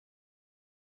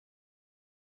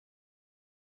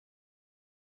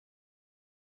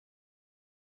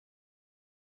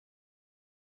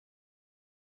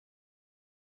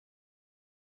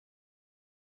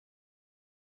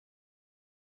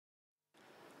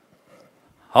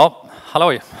Ja,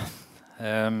 halloj!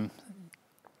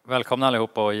 Välkomna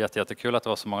allihopa och jättekul att det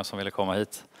var så många som ville komma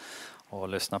hit och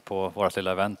lyssna på vårt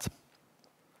lilla event.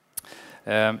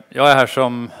 Jag är här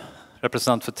som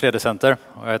representant för 3D-center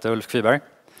och jag heter Ulf Kviberg.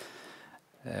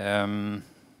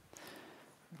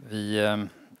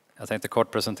 Jag tänkte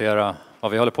kort presentera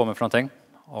vad vi håller på med för någonting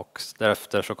och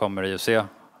därefter så kommer IUC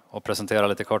och presentera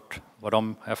lite kort vad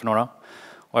de är för några.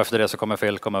 Och efter det så kommer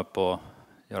Phil komma upp och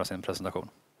göra sin presentation.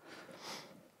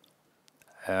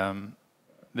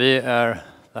 Det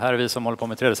här är vi som håller på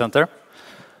med 3D-center.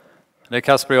 Det är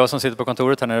Kasper och jag som sitter på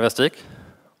kontoret här nere i Västervik.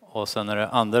 Och sen är det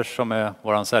Anders som är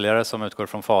våran säljare som utgår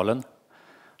från Falun.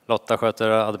 Lotta sköter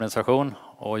administration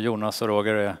och Jonas och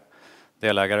Roger är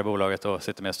delägare i bolaget och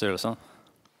sitter med i styrelsen.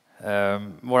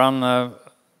 Våran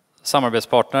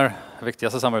samarbetspartner,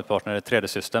 viktigaste samarbetspartner är 3D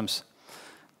Systems.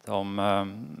 De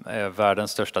är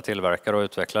världens största tillverkare och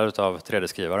utvecklare av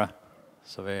 3D-skrivare.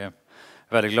 Så vi är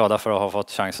väldigt glada för att ha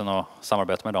fått chansen att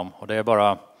samarbeta med dem. Och det är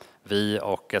bara vi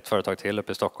och ett företag till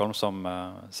uppe i Stockholm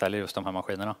som säljer just de här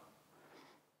maskinerna.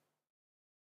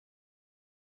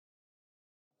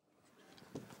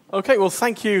 Okay, well,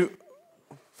 thank you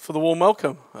for the warm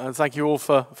welcome, and thank you all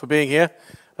for being here.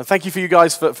 And thank you for you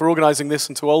guys for organising this,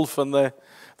 and to Ulf and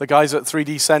the guys at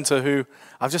 3D Center who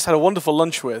I've just had a wonderful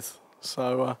lunch with.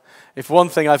 So if one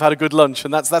thing, I've had a good lunch,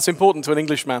 and that's important to an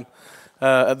Englishman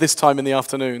at this time in the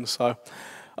afternoon. So,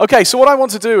 okay, so what I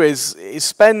want to do is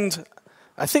spend,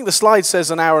 I think the slide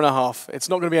says an hour and a half. It's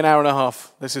not going to be an hour and a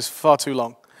half. This is far too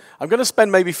long. I'm going to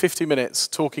spend maybe 50 minutes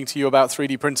talking to you about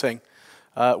 3D printing.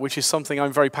 Which is something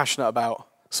I'm very passionate about.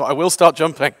 So I will start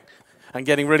jumping and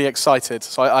getting really excited.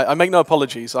 So I make no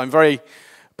apologies. I'm very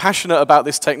passionate about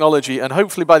this technology, and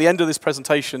hopefully by the end of this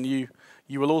presentation you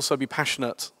will also be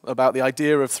passionate about the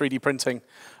idea of 3D printing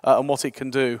and what it can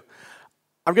do.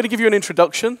 I'm going to give you an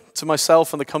introduction to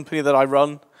myself and the company that I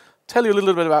run, tell you a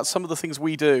little bit about some of the things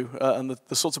we do and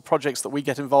the sorts of projects that we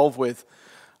get involved with,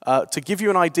 to give you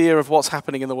an idea of what's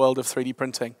happening in the world of 3D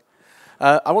printing.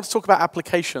 I want to talk about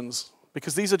applications,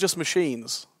 because these are just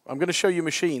machines. I'm going to show you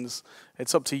machines.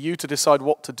 It's up to you to decide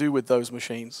what to do with those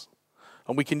machines.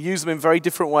 And we can use them in very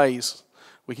different ways.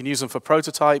 We can use them for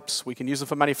prototypes. We can use them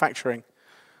for manufacturing.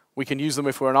 We can use them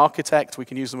if we're an architect. We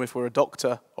can use them if we're a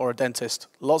doctor or a dentist.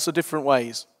 Lots of different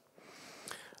ways.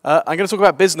 I'm going to talk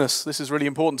about business. This is really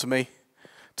important to me.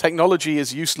 Technology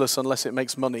is useless unless it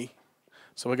makes money.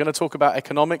 So we're going to talk about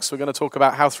economics. We're going to talk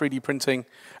about how 3D printing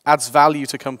adds value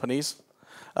to companies.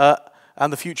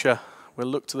 And the future. We'll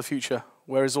look to the future.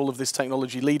 Where is all of this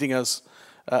technology leading us?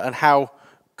 And how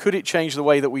could it change the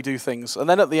way that we do things? And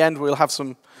then at the end, we'll have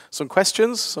some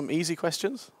questions, some easy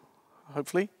questions,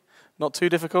 hopefully. Not too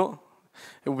difficult.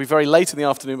 It will be very late in the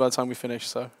afternoon by the time we finish,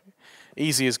 so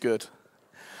easy is good.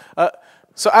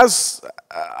 So as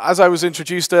I was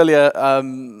introduced earlier,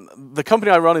 the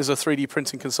company I run is a 3D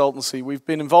printing consultancy. We've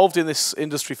been involved in this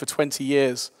industry for 20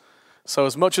 years. So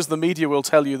as much as the media will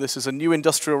tell you this is a new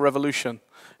industrial revolution,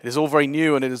 it is all very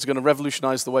new and it is going to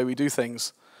revolutionize the way we do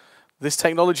things. This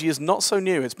technology is not so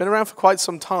new. It's been around for quite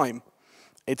some time.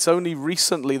 It's only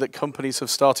recently that companies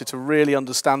have started to really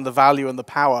understand the value and the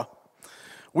power.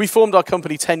 We formed our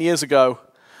company 10 years ago,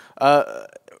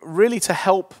 really to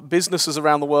help businesses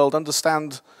around the world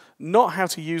understand not how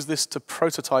to use this to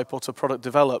prototype or to product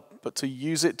develop, but to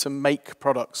use it to make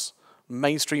products,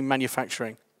 mainstream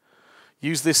manufacturing.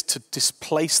 Use this to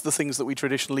displace the things that we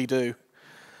traditionally do.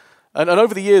 And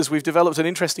over the years, we've developed an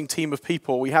interesting team of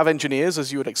people. We have engineers,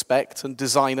 as you would expect, and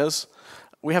designers.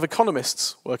 We have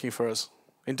economists working for us,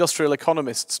 industrial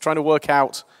economists, trying to work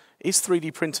out, is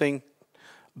 3D printing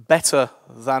better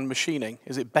than machining?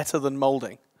 Is it better than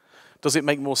molding? Does it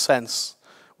make more sense?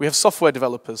 We have software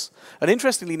developers. And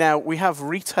interestingly now, we have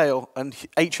retail, and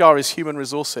HR is human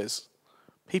resources.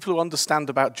 People who understand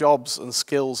about jobs and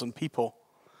skills and people.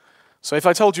 So if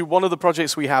I told you one of the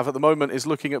projects we have at the moment is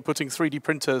looking at putting 3D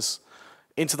printers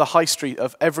into the high street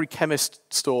of every chemist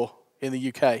store in the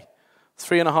UK,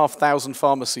 3,500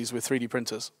 pharmacies with 3D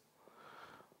printers.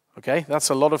 Okay, that's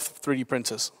a lot of 3D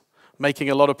printers, making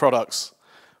a lot of products.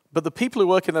 But the people who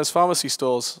work in those pharmacy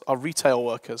stores are retail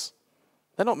workers.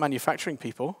 They're not manufacturing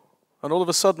people. And all of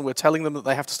a sudden we're telling them that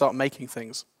they have to start making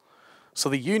things. So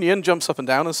the union jumps up and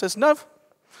down and says, no,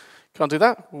 can't do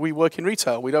that. We work in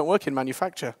retail. We don't work in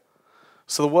manufacture.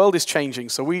 So the world is changing.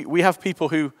 So we have people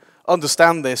who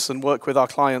understand this and work with our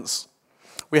clients.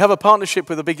 We have a partnership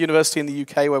with a big university in the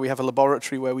UK where we have a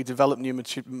laboratory where we develop new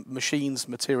machines,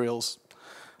 materials.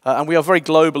 And we are very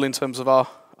global in terms of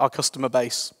our customer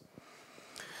base.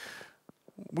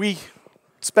 We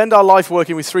spend our life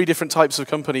working with three different types of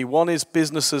company. One is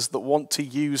businesses that want to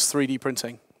use 3D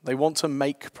printing. They want to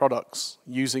make products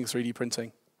using 3D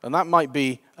printing. And that might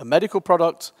be a medical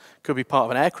product, could be part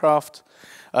of an aircraft,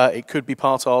 it could be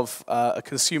part of a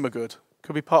consumer good,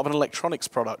 could be part of an electronics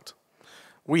product.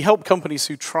 We help companies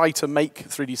who try to make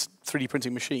 3D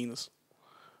printing machines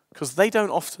because they don't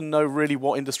often know really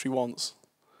what industry wants.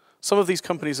 Some of these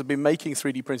companies have been making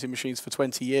 3D printing machines for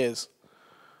 20 years,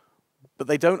 but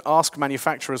they don't ask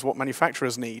manufacturers what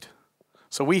manufacturers need.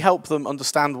 So we help them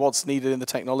understand what's needed in the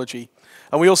technology.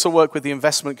 And we also work with the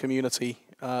investment community.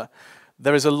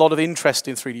 There is a lot of interest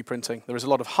in 3D printing. There is a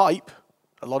lot of hype,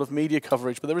 a lot of media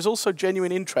coverage, but there is also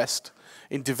genuine interest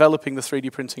in developing the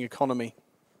 3D printing economy.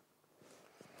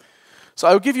 So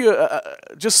I'll give you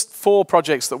just 4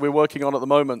 projects that we're working on at the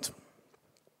moment.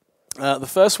 The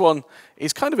first one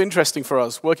is kind of interesting for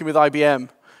us, working with IBM.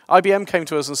 IBM came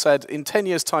to us and said, in 10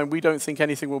 years' time, we don't think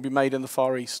anything will be made in the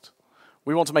Far East.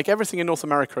 We want to make everything in North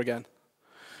America again.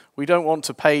 We don't want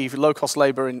to pay low-cost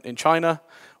labor in China.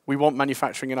 We want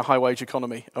manufacturing in a high-wage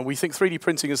economy. And we think 3D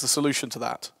printing is the solution to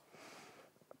that.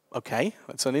 Okay,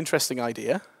 that's an interesting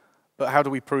idea, but how do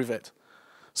we prove it?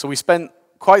 So we spent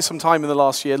quite some time in the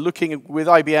last year looking with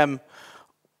IBM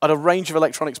at a range of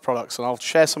electronics products, and I'll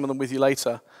share some of them with you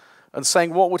later, and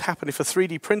saying what would happen if a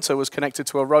 3D printer was connected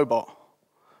to a robot?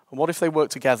 And what if they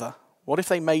worked together? What if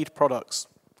they made products?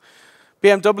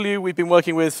 BMW, we've been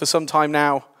working with for some time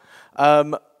now,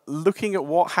 looking at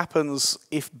what happens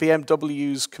if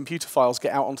BMW's computer files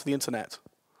get out onto the internet.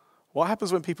 What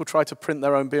happens when people try to print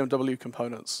their own BMW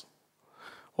components?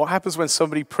 What happens when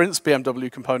somebody prints BMW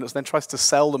components and then tries to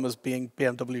sell them as being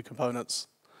BMW components?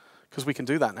 Because we can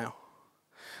do that now.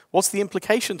 What's the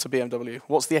implication to BMW?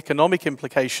 What's the economic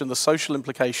implication, the social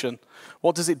implication?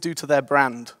 What does it do to their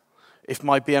brand if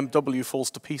my BMW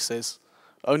falls to pieces,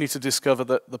 only to discover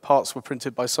that the parts were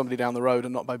printed by somebody down the road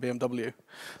and not by BMW?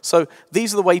 So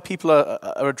these are the way people are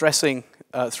addressing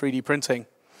 3D printing.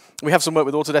 We have some work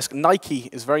with Autodesk. Nike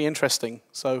is very interesting.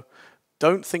 So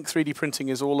don't think 3D printing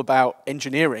is all about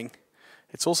engineering.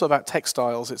 It's also about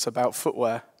textiles. It's about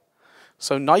footwear.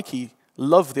 So Nike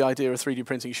love the idea of 3D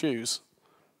printing shoes.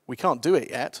 We can't do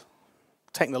it yet.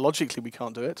 Technologically, we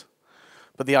can't do it.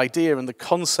 But the idea and the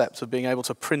concept of being able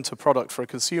to print a product for a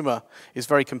consumer is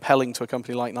very compelling to a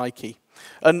company like Nike.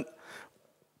 And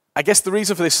I guess the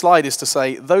reason for this slide is to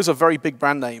say those are very big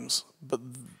brand names, but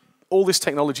all this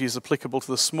technology is applicable to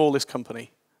the smallest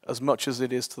company as much as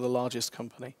it is to the largest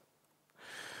company.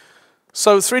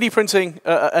 So 3D printing,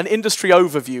 an industry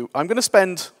overview. I'm going to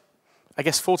spend, I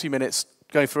guess, 40 minutes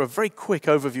going through a very quick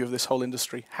overview of this whole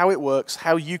industry, how it works,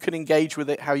 how you can engage with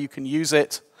it, how you can use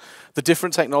it, the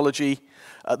different technology,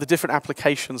 the different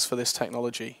applications for this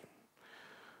technology.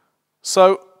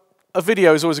 So a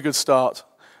video is always a good start.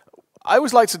 I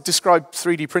always like to describe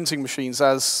 3D printing machines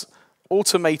as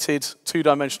automated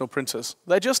two-dimensional printers.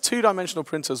 They're just two-dimensional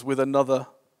printers with another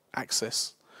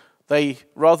axis. They,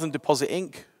 rather than deposit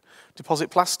ink, deposit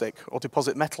plastic or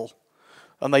deposit metal,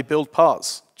 and they build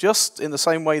parts, just in the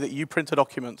same way that you print a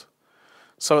document.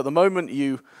 So at the moment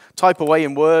you type away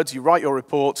in Word, you write your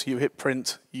report, you hit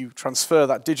print, you transfer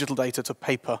that digital data to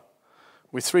paper.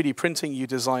 With 3D printing, you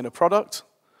design a product,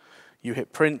 you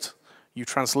hit print, you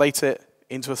translate it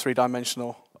into a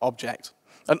three-dimensional object.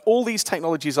 And all these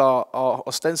technologies are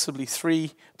ostensibly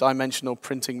three-dimensional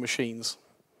printing machines.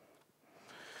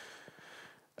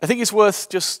 I think it's worth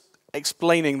just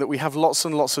explaining that we have lots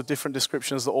and lots of different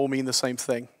descriptions that all mean the same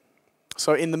thing.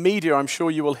 So in the media, I'm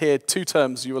sure you will hear 2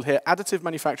 terms. You will hear additive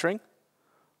manufacturing,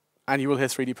 and you will hear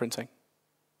 3D printing.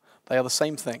 They are the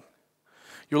same thing.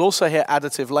 You'll also hear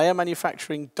additive layer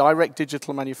manufacturing, direct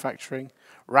digital manufacturing,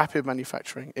 rapid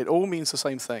manufacturing. It all means the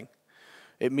same thing.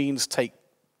 It means take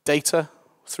data,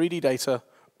 3D data,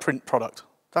 print product.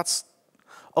 That's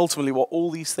ultimately what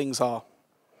all these things are.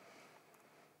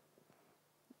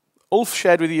 Ulf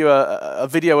shared with you a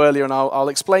video earlier, and I'll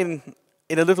explain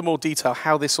in a little more detail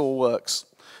how this all works.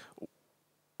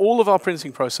 All of our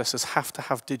printing processes have to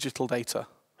have digital data.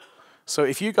 So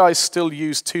if you guys still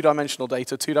use two-dimensional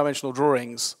data, two-dimensional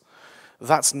drawings,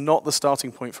 that's not the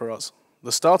starting point for us.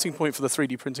 The starting point for the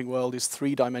 3D printing world is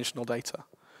three-dimensional data.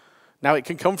 Now, it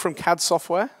can come from CAD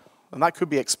software, and that could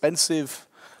be expensive,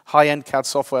 high-end CAD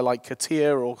software like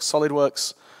CATIA or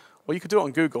SolidWorks, or you could do it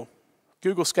on Google.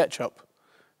 Google SketchUp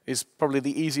is probably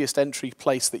the easiest entry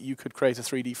place that you could create a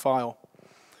 3D file.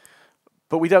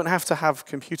 But we don't have to have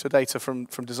computer data from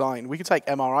design. We can take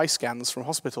MRI scans from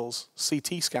hospitals,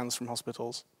 CT scans from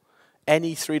hospitals.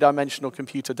 Any three-dimensional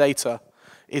computer data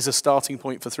is a starting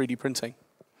point for 3D printing.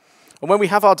 And when we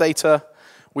have our data,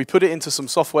 we put it into some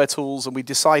software tools and we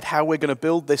decide how we're going to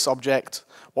build this object,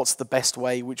 what's the best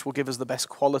way, which will give us the best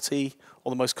quality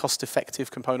or the most cost-effective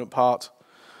component part.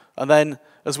 And then,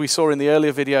 as we saw in the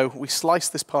earlier video, we slice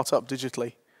this part up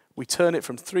digitally. We turn it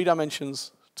from 3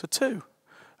 dimensions to 2.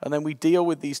 And then we deal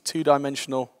with these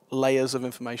 2-dimensional layers of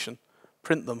information.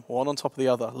 Print them, one on top of the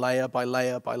other, layer by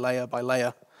layer by layer by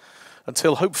layer,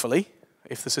 until hopefully,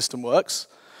 if the system works,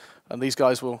 and these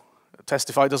guys will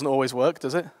testify it doesn't always work,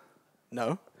 does it?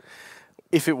 No.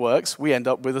 If it works, we end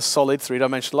up with a solid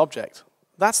 3-dimensional object.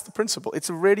 That's the principle. It's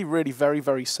a really, really very,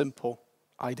 very simple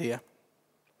idea.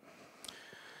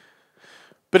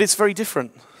 But it's very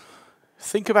different.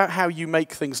 Think about how you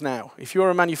make things now. If you're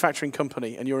a manufacturing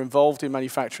company and you're involved in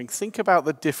manufacturing, think about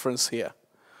the difference here.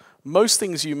 Most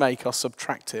things you make are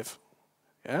subtractive,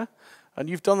 yeah? And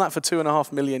you've done that for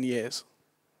 2.5 million years.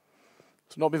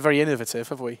 It's not been very innovative,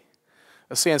 have we?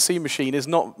 A CNC machine is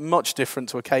not much different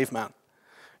to a caveman.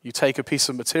 You take a piece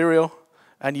of material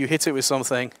and you hit it with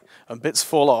something and bits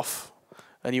fall off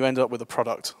and you end up with a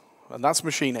product. And that's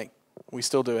machining. We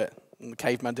still do it. And the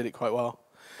caveman did it quite well.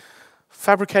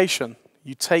 Fabrication.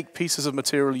 You take pieces of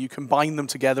material, you combine them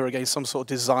together against some sort of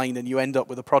design and you end up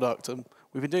with a product. And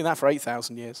we've been doing that for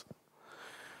 8,000 years.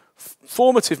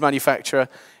 Formative manufacture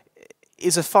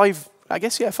is a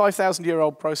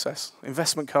 5,000-year-old process.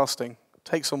 Investment casting.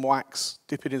 Take some wax,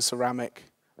 dip it in ceramic,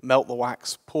 melt the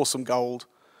wax, pour some gold.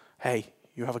 Hey,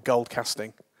 you have a gold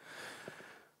casting.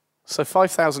 So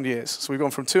 5,000 years. So we've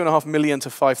gone from 2.5 million to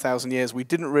 5,000 years. We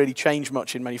didn't really change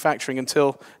much in manufacturing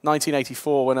until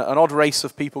 1984 when an odd race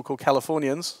of people called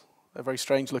Californians, they're very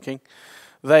strange looking,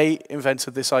 they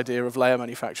invented this idea of layer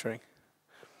manufacturing.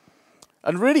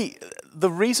 And really,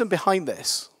 the reason behind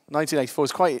this,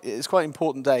 1984, is quite an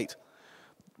important date.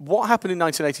 What happened in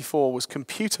 1984 was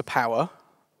computer power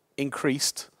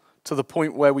increased to the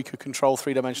point where we could control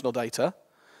 3-dimensional data,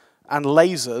 and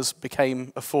lasers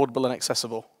became affordable and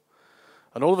accessible.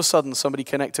 And all of a sudden, somebody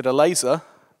connected a laser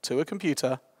to a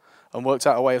computer and worked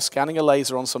out a way of scanning a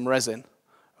laser on some resin.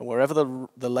 And wherever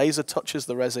the laser touches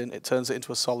the resin, it turns it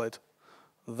into a solid.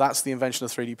 That's the invention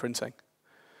of 3D printing.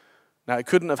 Now, it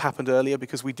couldn't have happened earlier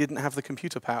because we didn't have the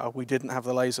computer power. We didn't have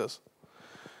the lasers.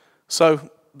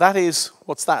 So that is,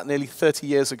 what's that, nearly 30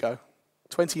 years ago.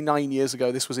 29 years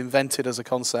ago, this was invented as a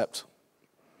concept.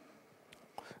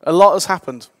 A lot has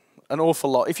happened, an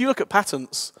awful lot. If you look at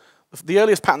patents, the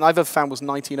earliest patent I've ever found was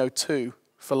 1902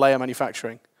 for layer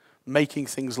manufacturing, making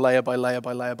things layer by layer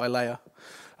by layer by layer.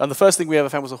 And the first thing we ever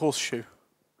found was a horseshoe.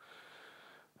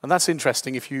 And that's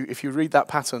interesting if you read that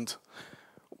patent.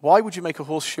 Why would you make a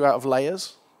horseshoe out of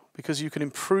layers? Because you can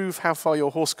improve how far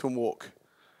your horse can walk.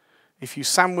 If you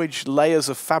sandwich layers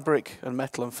of fabric and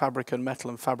metal and fabric and metal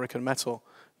and fabric and metal,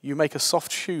 you make a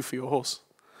soft shoe for your horse.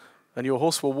 And your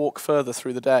horse will walk further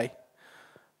through the day.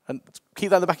 And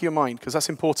keep that in the back of your mind, because that's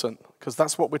important, because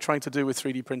that's what we're trying to do with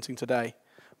 3D printing today.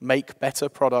 Make better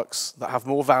products that have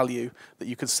more value that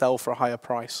you can sell for a higher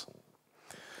price.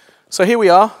 So here we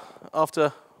are,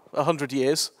 after 100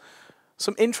 years.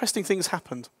 Some interesting things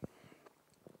happened.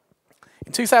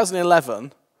 In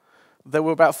 2011, there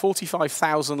were about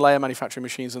 45,000 layer manufacturing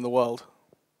machines in the world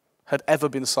had ever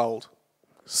been sold,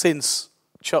 since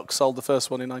Chuck sold the first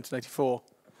one in 1984.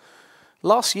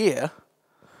 Last year,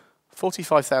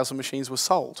 45,000 machines were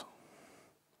sold.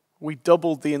 We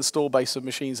doubled the install base of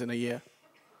machines in a year.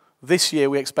 This year,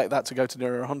 we expect that to go to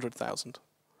near 100,000.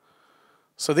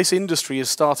 So this industry is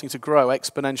starting to grow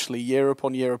exponentially year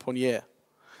upon year upon year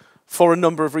for a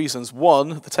number of reasons.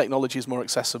 One, the technology is more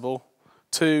accessible.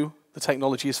 Two, the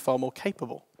technology is far more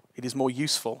capable. It is more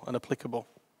useful and applicable.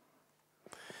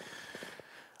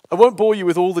 I won't bore you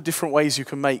with all the different ways you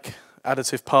can make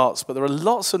additive parts, but there are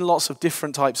lots and lots of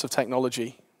different types of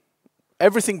technology.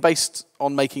 Everything based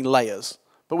on making layers,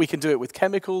 but we can do it with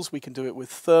chemicals, we can do it with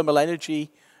thermal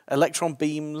energy, electron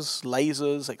beams,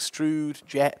 lasers, extrude,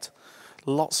 jet,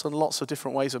 lots and lots of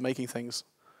different ways of making things.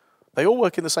 They all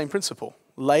work in the same principle,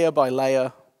 layer by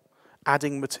layer,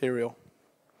 adding material.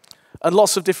 And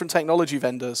lots of different technology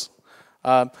vendors.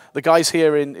 The guys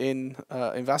here in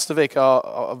Vastavik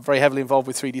are very heavily involved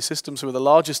with 3D Systems, who are the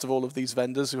largest of all of these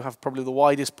vendors, who have probably the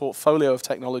widest portfolio of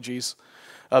technologies,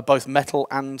 both metal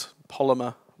and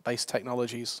polymer-based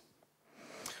technologies.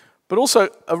 But also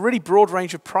a really broad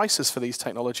range of prices for these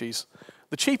technologies.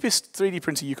 The cheapest 3D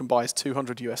printer you can buy is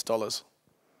 $200 US.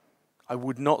 I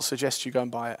would not suggest you go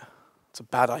and buy it. It's a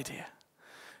bad idea,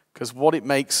 because what it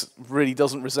makes really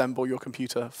doesn't resemble your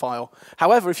computer file.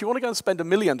 However, if you want to go and spend $1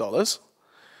 million,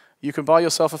 you can buy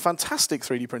yourself a fantastic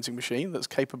 3D printing machine that's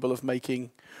capable of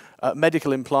making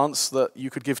medical implants that you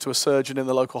could give to a surgeon in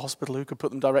the local hospital who could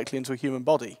put them directly into a human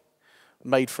body,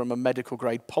 made from a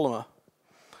medical-grade polymer.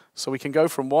 So we can go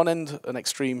from one end, an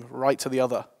extreme, right to the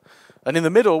other. And in the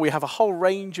middle, we have a whole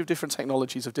range of different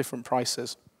technologies of different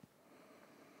prices.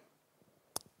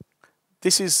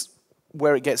 This is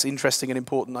where it gets interesting and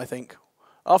important, I think.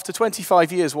 After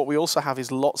 25 years, what we also have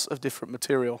is lots of different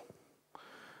material.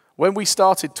 When we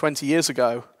started 20 years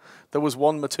ago, there was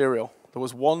one material. There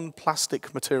was one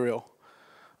plastic material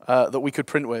that we could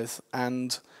print with,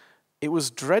 and it was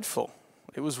dreadful.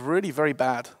 It was really very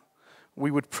bad.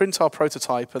 We would print our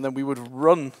prototype, and then we would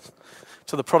run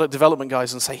to the product development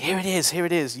guys and say, here it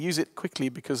is, use it quickly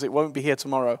because it won't be here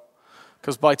tomorrow.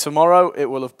 Because by tomorrow, it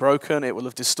will have broken, it will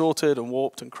have distorted and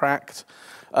warped and cracked.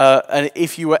 And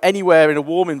if you were anywhere in a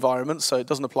warm environment, so it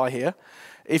doesn't apply here,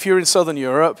 if you're in Southern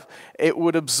Europe, it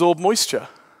would absorb moisture.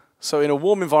 So in a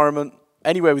warm environment,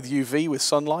 anywhere with UV, with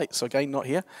sunlight, so again, not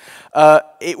here,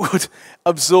 it would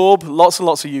absorb lots and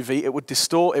lots of UV, it would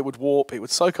distort, it would warp, it would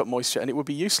soak up moisture, and it would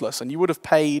be useless. And you would have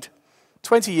paid,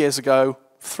 20 years ago,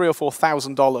 $3,000 or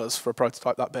 $4,000 for a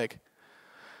prototype that big.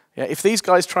 Yeah, if these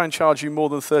guys try and charge you more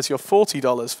than $30 or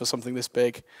 $40 for something this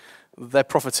big, they're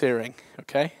profiteering,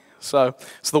 okay? So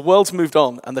the world's moved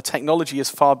on, and the technology is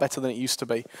far better than it used to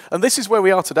be. And this is where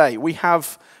we are today. We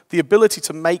have the ability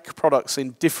to make products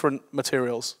in different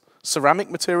materials. Ceramic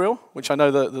material, which I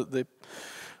know the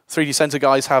 3D Center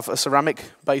guys have a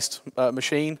ceramic-based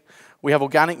machine. We have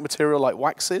organic material like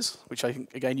waxes, which I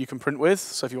think, again, you can print with.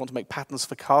 So if you want to make patterns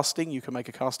for casting, you can make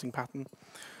a casting pattern.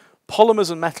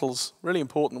 Polymers and metals, really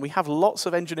important. We have lots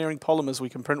of engineering polymers we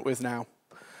can print with now.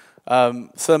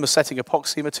 Thermosetting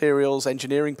epoxy materials,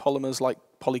 engineering polymers like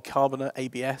polycarbonate,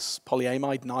 ABS,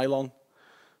 polyamide, nylon.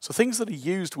 So things that are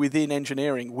used within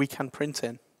engineering, we can print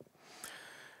in.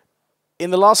 In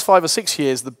the last 5 or 6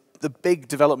 years, the big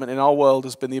development in our world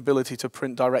has been the ability to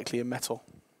print directly in metal.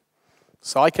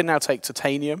 So I can now take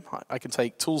titanium, I can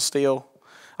take tool steel,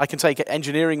 I can take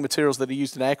engineering materials that are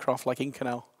used in aircraft like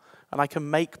Inconel, and I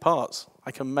can make parts.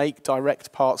 I can make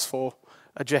direct parts for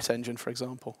a jet engine, for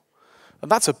example. And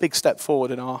that's a big step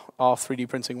forward in our 3D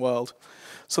printing world.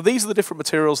 So these are the different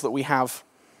materials that we have.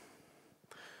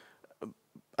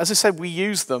 As I said, we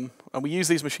use them, and we use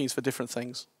these machines for different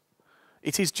things.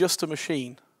 It is just a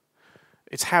machine.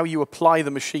 It's how you apply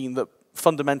the machine that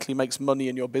fundamentally makes money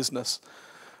in your business.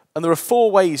 And there are 4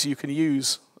 ways you can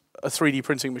use a 3D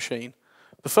printing machine.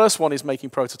 The first one is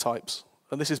making prototypes.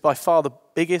 And this is by far the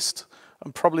biggest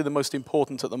and probably the most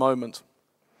important at the moment.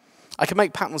 I can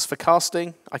make patterns for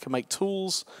casting, I can make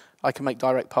tools, I can make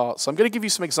direct parts. So I'm going to give you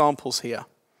some examples here.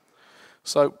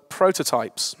 So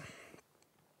prototypes.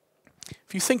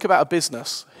 If you think about a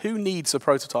business, who needs a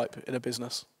prototype in a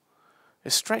business?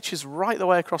 It stretches right the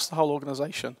way across the whole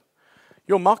organization.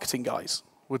 Your marketing guys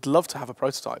would love to have a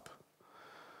prototype.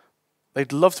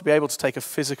 They'd love to be able to take a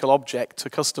physical object to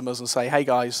customers and say, hey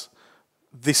guys,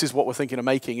 this is what we're thinking of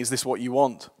making, is this what you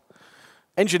want?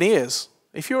 Engineers,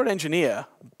 if you're an engineer,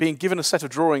 being given a set of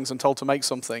drawings and told to make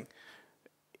something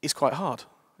is quite hard,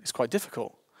 it's quite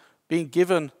difficult. Being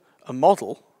given a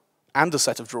model and a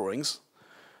set of drawings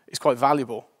is quite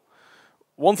valuable.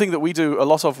 One thing that we do a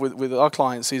lot of with our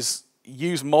clients is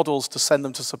use models to send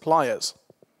them to suppliers.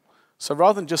 So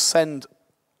rather than just send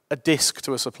a disk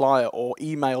to a supplier or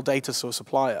email data to a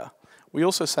supplier, we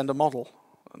also send a model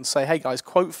and say, hey guys,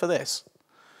 quote for this.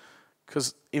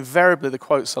 Because invariably the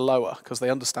quotes are lower because they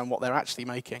understand what they're actually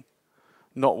making,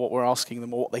 not what we're asking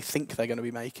them or what they think they're going to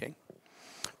be making.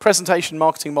 Presentation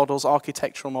marketing models,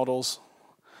 architectural models.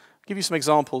 I'll give you some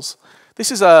examples. This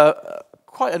is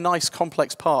quite a nice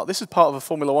complex part. This is part of a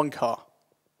Formula 1 car.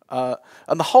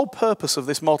 And the whole purpose of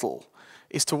this model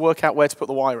is to work out where to put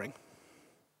the wiring.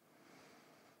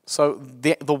 So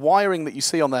the wiring that you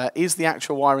see on there is the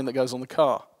actual wiring that goes on the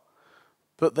car.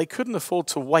 But they couldn't afford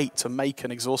to wait to make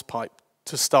an exhaust pipe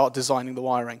to start designing the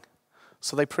wiring.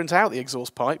 So they print out the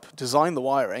exhaust pipe, design the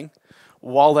wiring,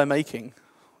 while they're making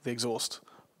the exhaust.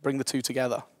 Bring the two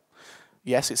together.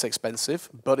 Yes, it's expensive,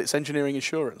 but it's engineering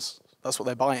assurance. That's what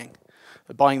they're buying.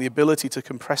 They're buying the ability to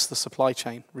compress the supply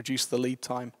chain, reduce the lead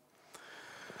time.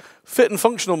 Fit and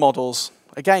functional models.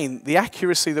 Again, the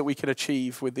accuracy that we can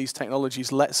achieve with these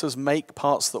technologies lets us make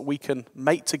parts that we can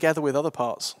mate together with other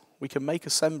parts. We can make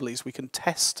assemblies, we can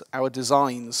test our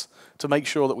designs to make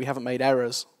sure that we haven't made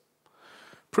errors.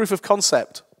 Proof of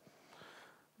concept.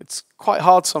 It's quite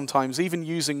hard sometimes, even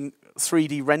using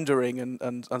 3D rendering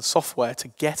and software to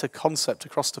get a concept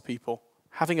across to people.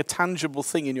 Having a tangible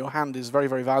thing in your hand is very,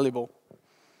 very valuable.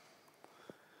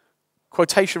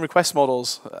 Quotation request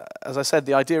models. As I said,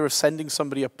 the idea of sending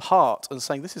somebody a part and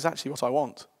saying, this is actually what I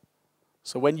want.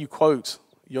 So when you quote,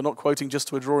 you're not quoting just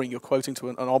to a drawing, you're quoting to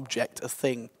an object, a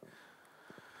thing.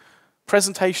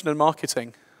 Presentation and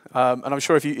marketing. And I'm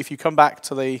sure if you come back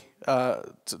to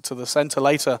the center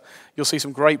later, you'll see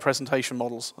some great presentation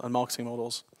models and marketing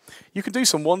models. You can do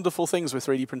some wonderful things with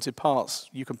 3D printed parts.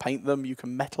 You can paint them, you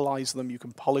can metallize them, you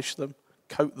can polish them,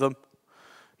 coat them.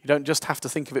 You don't just have to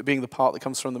think of it being the part that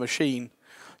comes from the machine.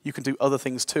 You can do other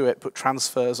things to it, put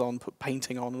transfers on, put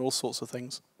painting on, and all sorts of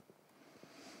things.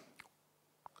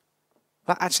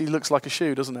 That actually looks like a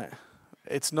shoe, doesn't it?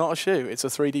 It's not a shoe, it's a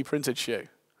 3D printed shoe.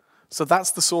 So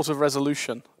that's the sort of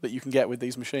resolution that you can get with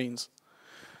these machines.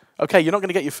 Okay, you're not going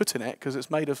to get your foot in it because it's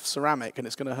made of ceramic and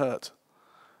it's going to hurt.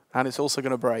 And it's also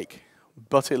going to break.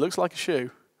 But it looks like a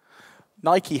shoe.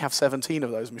 Nike have 17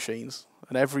 of those machines,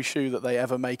 and every shoe that they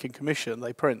ever make and commission,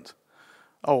 they print.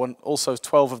 Oh, and also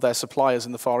 12 of their suppliers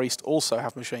in the Far East also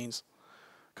have machines.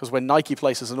 Because when Nike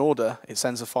places an order, it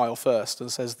sends a file first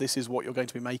and says, this is what you're going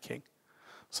to be making.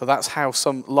 So that's how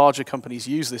some larger companies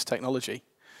use this technology.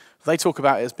 They talk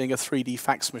about it as being a 3D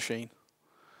fax machine.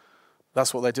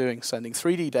 That's what they're doing, sending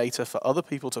 3D data for other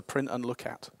people to print and look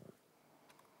at.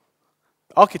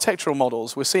 Architectural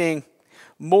models, we're seeing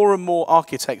more and more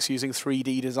architects using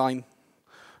 3D design.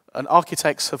 And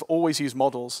architects have always used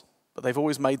models, but they've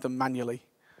always made them manually.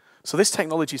 So this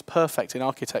technology is perfect in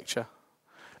architecture.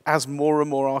 As more and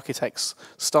more architects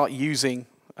start using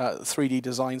 3D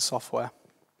design software.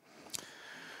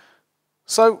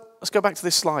 So let's go back to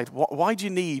this slide. Why do you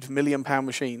need £1,000,000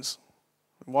 machines?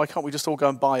 Why can't we just all go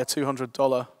and buy a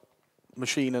 $200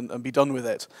 machine and be done with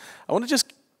it? I want to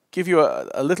just give you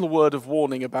a little word of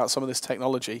warning about some of this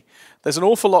technology. There's an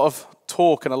awful lot of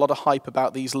talk and a lot of hype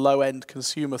about these low-end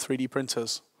consumer 3D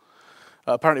printers.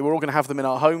 Apparently we're all going to have them in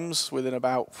our homes within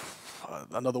about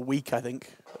another week, I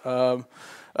think.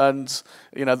 And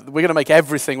you know, we're going to make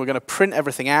everything. We're going to print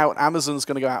everything out. Amazon's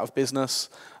going to go out of business.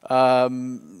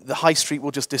 The high street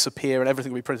will just disappear, and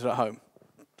everything will be printed at home,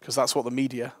 because that's what the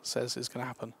media says is going to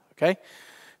happen. Okay,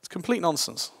 it's complete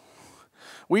nonsense.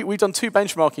 We've done 2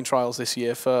 benchmarking trials this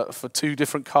year for 2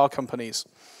 different car companies,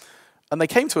 and they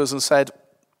came to us and said,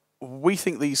 "We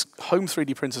think these home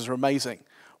 3D printers are amazing.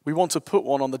 We want to put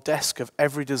one on the desk of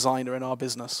every designer in our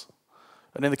business."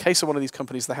 And in the case of one of these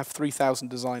companies, they have 3,000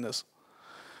 designers.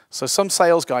 So some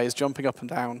sales guy is jumping up and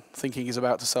down, thinking he's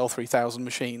about to sell 3,000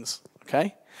 machines,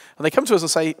 okay? And they come to us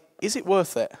and say, is it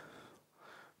worth it?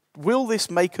 Will this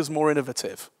make us more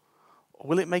innovative? Or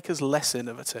will it make us less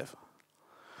innovative?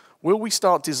 Will we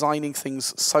start designing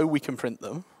things so we can print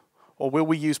them? Or will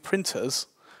we use printers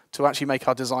to actually make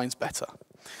our designs better?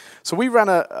 So we ran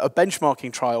a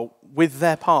benchmarking trial with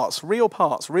their parts, real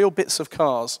bits of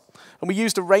cars. And we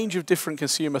used a range of different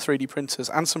consumer 3D printers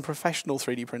and some professional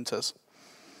 3D printers.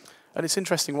 And it's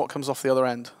interesting what comes off the other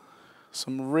end.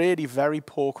 Some really very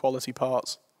poor quality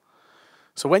parts.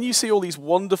 So when you see all these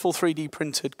wonderful 3D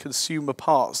printed consumer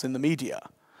parts in the media,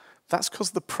 that's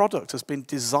because the product has been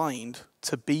designed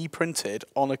to be printed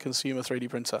on a consumer 3D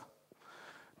printer.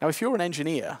 Now, if you're an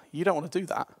engineer, you don't want to do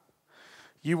that.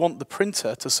 You want the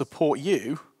printer to support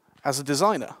you as a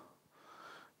designer.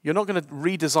 You're not going to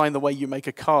redesign the way you make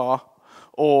a car,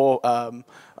 or I'm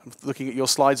looking at your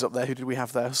slides up there. Who did we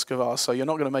have there? Skrivar. So you're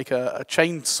not going to make a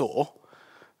chainsaw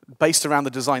based around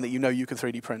the design that you know you can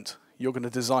 3D print. You're going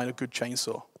to design a good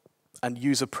chainsaw and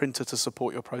use a printer to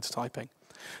support your prototyping.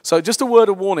 So just a word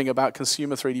of warning about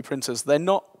consumer 3D printers. They're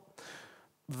not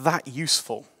that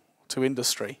useful to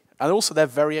industry. And also they're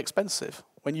very expensive.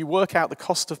 When you work out the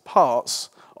cost of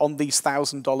parts on these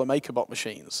 $1,000 MakerBot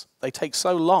machines, they take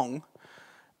so long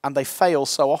and they fail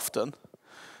so often.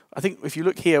 I think if you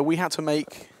look here, we had to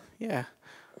make,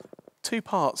 2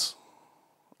 parts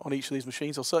on each of these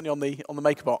machines, or certainly on the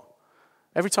MakerBot.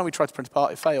 Every time we tried to print a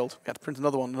part, it failed. We had to print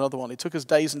another one. It took us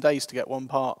days and days to get one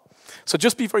part. So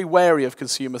just be very wary of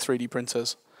consumer 3D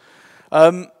printers.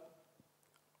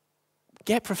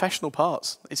 Get professional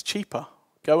parts. It's cheaper.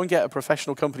 Go and get a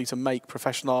professional company to make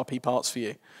professional RP parts for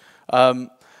you.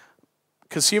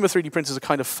 Consumer 3D printers are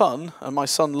kind of fun, and my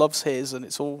son loves his, and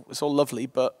it's all lovely,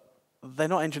 but they're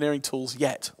not engineering tools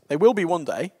yet. They will be one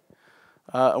day,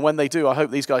 and when they do, I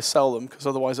hope these guys sell them, because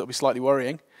otherwise it'll be slightly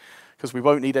worrying, because we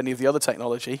won't need any of the other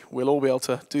technology. We'll all be able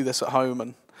to do this at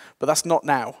home, but that's not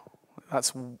now.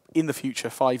 That's in the future,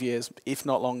 5 years, if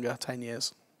not longer, 10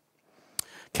 years.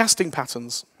 Casting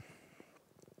patterns.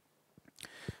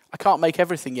 I can't make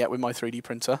everything yet with my 3D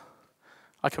printer.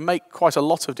 I can make quite a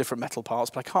lot of different metal parts,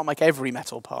 but I can't make every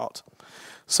metal part.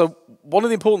 So one of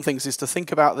the important things is to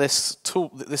think about this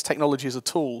technology as a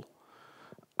tool.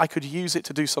 I could use it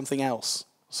to do something else.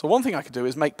 So one thing I could do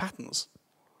is make patterns.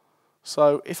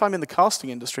 So if I'm in the casting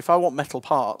industry, if I want metal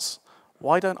parts,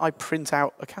 why don't I print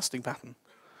out a casting pattern?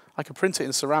 I could print it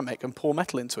in ceramic and pour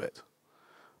metal into it.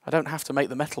 I don't have to make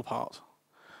the metal part.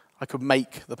 I could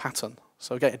make the pattern.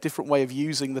 So again, a different way of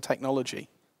using the technology.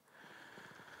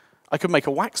 I could make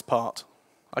a wax part.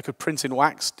 I could print in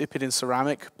wax, dip it in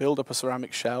ceramic, build up a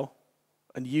ceramic shell,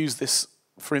 and use this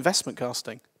for investment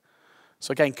casting.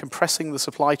 So again, compressing the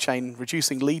supply chain,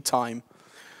 reducing lead time.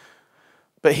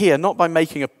 But here, not by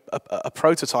making a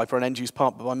prototype or an end-use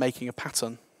part, but by making a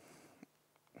pattern.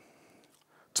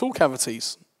 Tool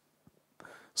cavities.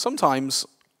 Sometimes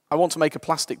I want to make a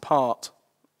plastic part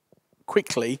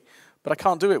quickly, but I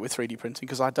can't do it with 3D printing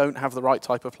because I don't have the right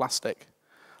type of plastic.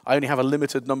 I only have a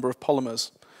limited number of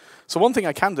polymers. So one thing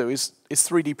I can do is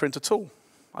 3D print a tool.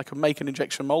 I can make an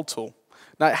injection mold tool.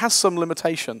 Now it has some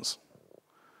limitations.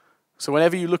 So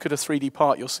whenever you look at a 3D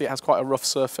part, you'll see it has quite a rough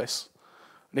surface.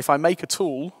 And if I make a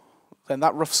tool, then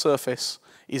that rough surface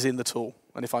is in the tool.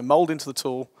 And if I mold into the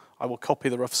tool, I will copy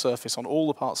the rough surface on all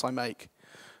the parts I make.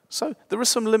 So there are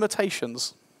some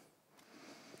limitations.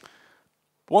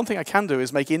 One thing I can do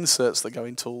is make inserts that go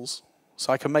in tools.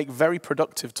 So I can make very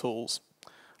productive tools.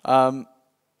 Is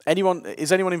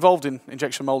anyone involved in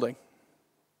injection molding?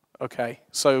 Okay,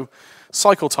 so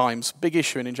cycle times, big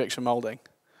issue in injection molding.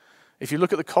 If you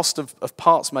look at the cost of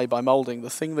parts made by molding, the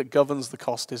thing that governs the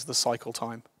cost is the cycle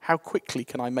time. How quickly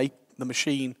can I make the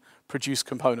machine produce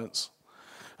components?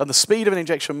 And the speed of an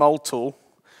injection mold tool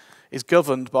is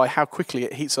governed by how quickly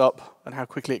it heats up and how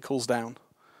quickly it cools down.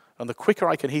 And the quicker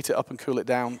I can heat it up and cool it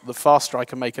down, the faster I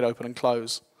can make it open and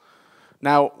close.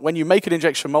 Now, when you make an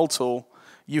injection mold tool,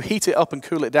 you heat it up and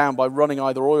cool it down by running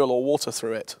either oil or water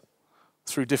through it,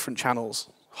 through different channels.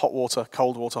 Hot water,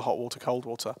 cold water, hot water, cold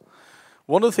water.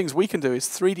 One of the things we can do is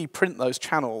 3D print those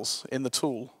channels in the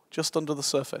tool just under the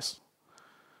surface.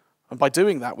 And by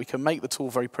doing that, we can make the tool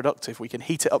very productive. We can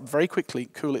heat it up very quickly,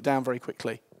 cool it down very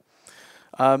quickly.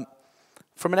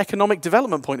 From an economic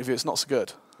development point of view, it's not so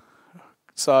good.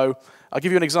 So I'll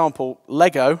give you an example.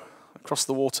 Lego, across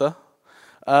the water,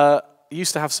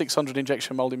 used to have 600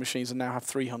 injection molding machines and now have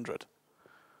 300.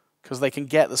 Because they can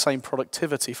get the same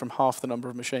productivity from half the number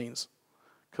of machines.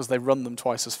 Because they run them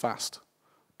twice as fast.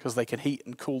 Because they can heat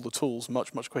and cool the tools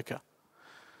much, much quicker.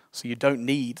 So you don't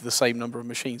need the same number of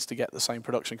machines to get the same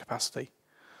production capacity.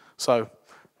 So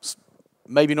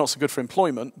maybe not so good for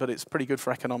employment, but it's pretty good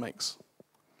for economics.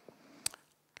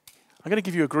 I'm going to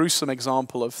give you a gruesome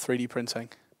example of 3D printing.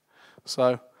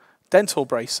 So dental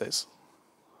braces.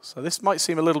 So this might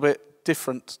seem a little bit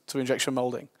different to injection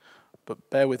molding, but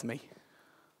bear with me.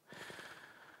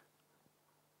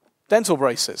 Dental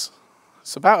braces.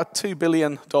 It's about a $2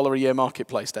 billion a year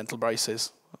marketplace, dental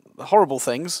braces. The horrible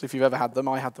things, if you've ever had them,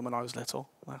 I had them when I was little.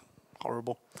 They're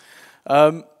horrible.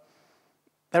 They're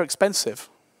expensive.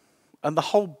 And the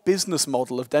whole business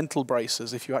model of dental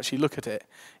braces, if you actually look at it,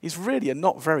 is really a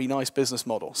not very nice business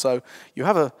model. So you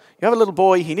have a little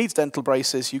boy, he needs dental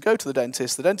braces, you go to the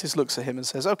dentist looks at him and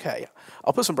says, okay,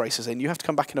 I'll put some braces in, you have to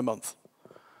come back in a month.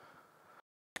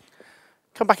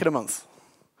 Come back in a month.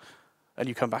 And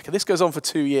you come back. And this goes on for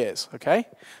 2 years, okay?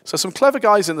 So some clever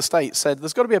guys in the States said,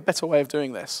 there's got to be a better way of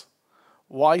doing this.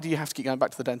 Why do you have to keep going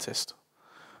back to the dentist?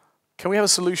 Can we have a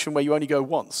solution where you only go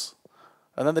once?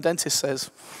 And then the dentist says,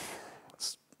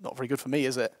 it's not very good for me,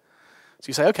 is it? So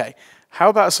you say, okay, how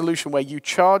about a solution where you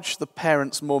charge the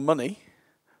parents more money,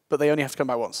 but they only have to come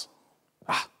back once?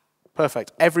 Ah,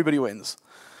 perfect. Everybody wins.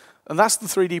 And that's the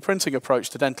 3D printing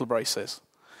approach to dental braces.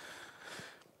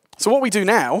 So what we do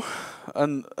now,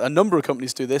 and a number of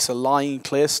companies do this, a line,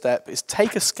 clear step, is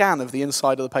take a scan of the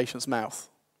inside of the patient's mouth.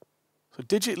 So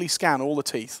digitally scan all the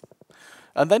teeth,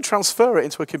 and then transfer it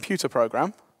into a computer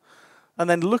program, and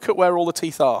then look at where all the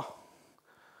teeth are,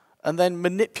 and then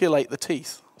manipulate the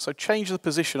teeth. So change the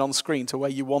position on screen to where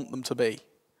you want them to be.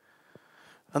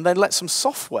 And then let some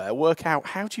software work out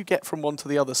how do you get from one to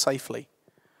the other safely.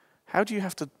 How do you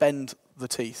have to bend the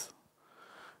teeth?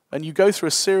 And you go through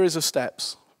a series of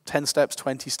steps. 10 steps,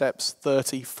 20 steps,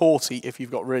 30, 40 if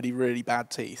you've got really, really bad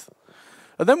teeth.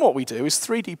 And then what we do is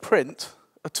 3D print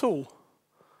a tool.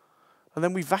 And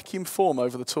then we vacuum form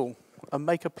over the tool and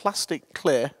make a plastic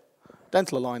clear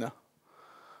dental aligner.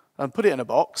 And put it in a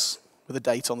box with a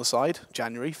date on the side,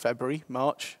 January, February,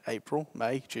 March, April,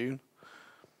 May, June.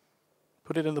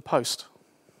 Put it in the post.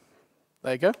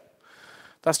 There you go.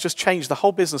 That's just changed the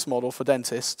whole business model for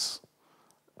dentists,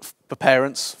 for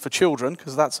parents, for children,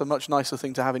 because that's a much nicer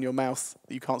thing to have in your mouth.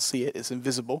 You can't see it, it's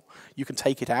invisible. You can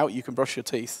take it out, you can brush your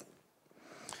teeth.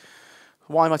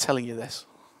 Why am I telling you this?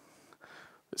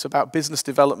 It's about business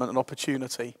development and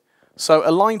opportunity. So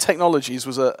Align Technologies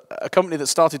was a company that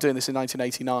started doing this in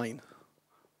 1989.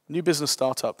 New business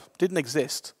startup, didn't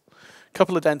exist. A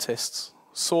couple of dentists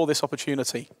saw this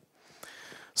opportunity.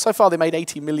 So far they made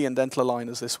 80 million dental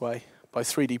aligners this way by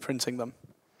 3D printing them.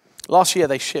 Last year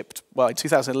they shipped, well, in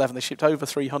 2011, they shipped over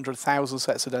 300,000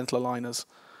 sets of dental aligners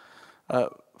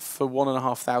for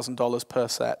 $1,500 per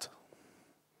set.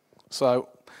 So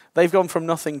they've gone from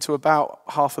nothing to about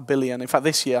 $500 million. In fact,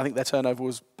 this year, I think their turnover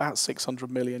was about $600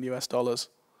 million US dollars,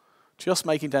 just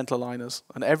making dental aligners.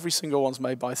 And every single one's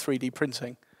made by 3D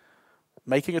printing,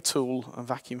 making a tool and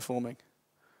vacuum forming.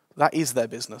 That is their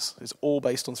business. It's all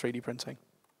based on 3D printing.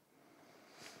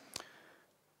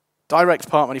 Direct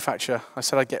part manufacture. I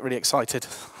said I'd get really excited.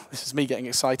 This is me getting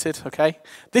excited, okay?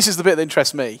 This is the bit that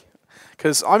interests me,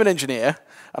 because I'm an engineer,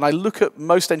 and I look at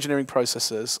most engineering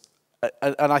processes,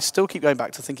 and I still keep going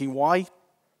back to thinking, why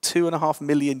 2.5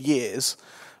 million years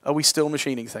are we still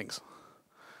machining things?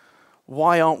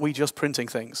 Why aren't we just printing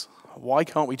things? Why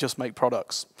can't we just make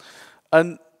products?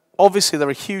 And obviously there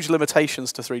are huge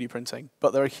limitations to 3D printing,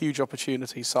 but there are huge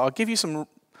opportunities. So I'll give you some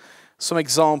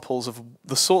examples of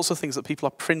the sorts of things that people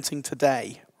are printing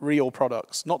today, real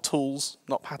products, not tools,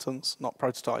 not patents, not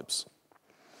prototypes.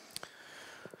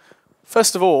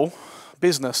 First of all,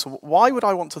 business. Why would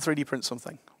I want to 3D print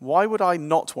something? Why would I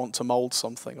not want to mold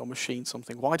something or machine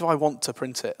something? Why do I want to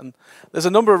print it? And there's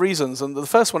a number of reasons, and the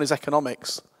first one is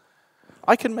economics.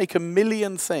 I can make 1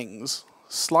 million things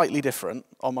slightly different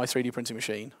on my 3D printing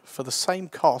machine for the same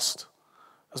cost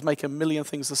as making 1 million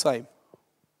things the same.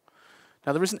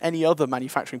 Now, there isn't any other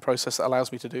manufacturing process that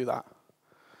allows me to do that.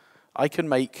 I can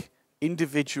make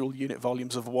individual unit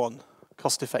volumes of one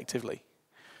cost effectively.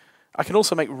 I can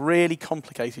also make really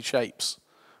complicated shapes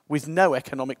with no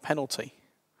economic penalty.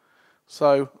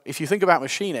 So if you think about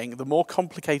machining, the more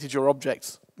complicated your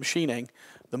object machining,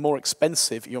 the more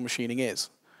expensive your machining is.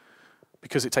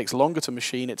 Because it takes longer to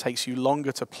machine, it takes you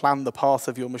longer to plan the path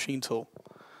of your machine tool.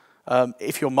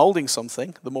 If you're molding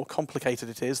something, the more complicated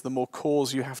it is, the more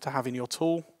cores you have to have in your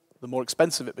tool, the more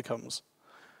expensive it becomes.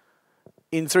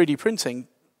 In 3D printing,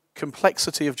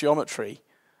 complexity of geometry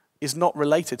is not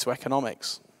related to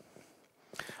economics.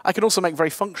 I can also make very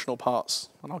functional parts,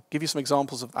 and I'll give you some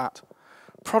examples of that.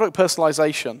 Product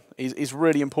personalization is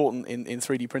really important in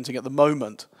 3D printing at the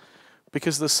moment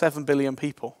because there's 7 billion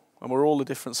people, and we're all a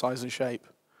different size and shape.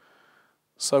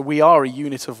 So we are a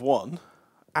unit of one,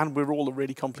 and we're all a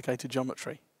really complicated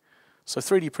geometry. So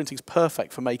 3D printing is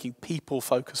perfect for making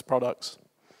people-focused products.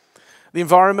 The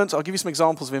environment, I'll give you some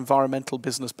examples of environmental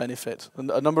business benefit. And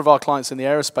a number of our clients in the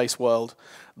aerospace world,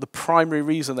 the primary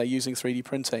reason they're using 3D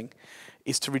printing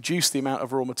is to reduce the amount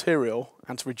of raw material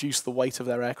and to reduce the weight of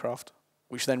their aircraft,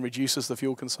 which then reduces the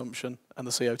fuel consumption and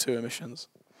the CO2 emissions.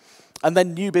 And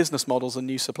then new business models and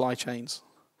new supply chains.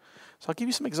 So I'll give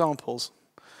you some examples.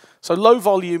 So low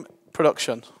volume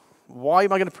production. Why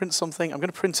am I going to print something? I'm going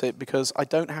to print it because I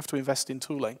don't have to invest in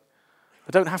tooling.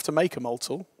 I don't have to make a mold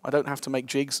tool. I don't have to make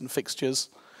jigs and fixtures.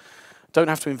 I don't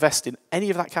have to invest in any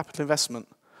of that capital investment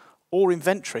or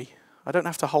inventory. I don't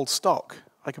have to hold stock.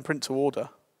 I can print to order.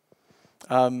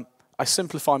 I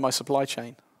simplify my supply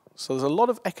chain. So there's a lot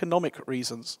of economic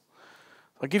reasons.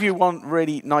 I'll give you one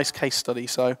really nice case study.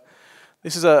 So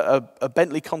this is a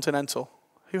Bentley Continental.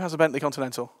 Who has a Bentley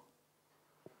Continental?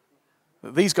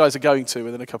 These guys are going to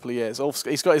within a couple of years.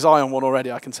 He's got his eye on one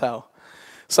already, I can tell.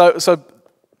 So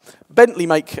Bentley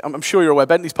make, I'm sure you're aware,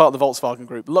 Bentley's part of the Volkswagen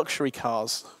Group, luxury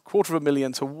cars,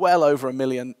 $250,000 to well over $1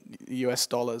 million US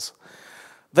dollars.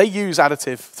 They use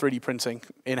additive 3D printing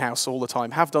in-house all the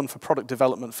time, have done for product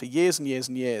development for years and years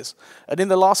and years. And in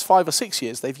the last 5 or 6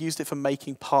 years, they've used it for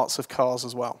making parts of cars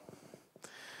as well.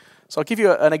 So I'll give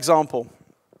you an example.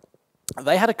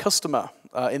 They had a customer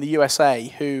in the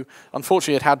USA who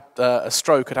unfortunately had a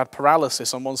stroke, had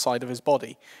paralysis on one side of his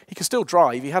body. He could still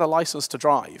drive, he had a license to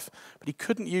drive, but he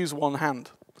couldn't use one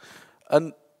hand.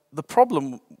 And the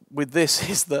problem with this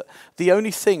is that the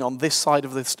only thing on this side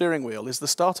of the steering wheel is the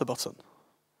starter button.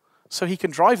 So he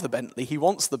can drive the Bentley, he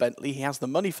wants the Bentley, he has the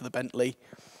money for the Bentley,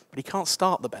 but he can't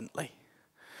start the Bentley.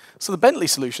 So the Bentley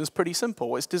solution is pretty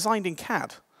simple. It's designed in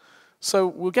CAD. So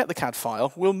we'll get the CAD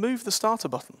file, we'll move the starter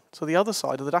button to the other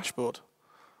side of the dashboard.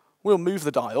 We'll move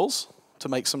the dials to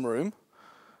make some room,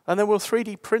 and then we'll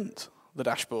 3D print the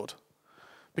dashboard.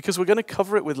 Because we're going to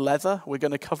cover it with leather, we're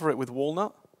going to cover it with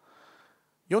walnut.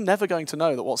 You're never going to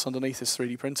know that what's underneath is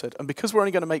 3D printed. And because we're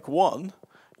only going to make one,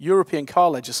 European car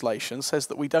legislation says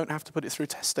that we don't have to put it through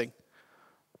testing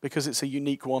because it's a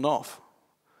unique one-off.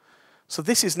 So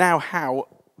this is now how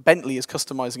Bentley is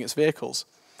customizing its vehicles.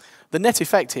 The net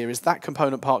effect here is that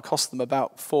component part cost them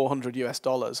about $400 US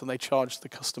dollars, and they charged the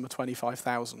customer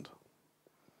 $25,000.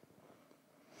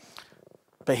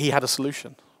 But he had a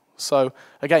solution. So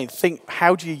again, think,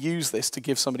 how do you use this to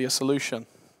give somebody a solution?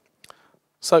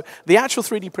 So the actual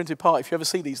 3D printed part, if you ever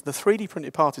see these, the 3D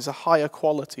printed part is a higher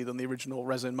quality than the original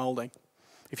resin molding.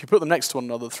 If you put them next to one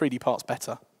another, the 3D part's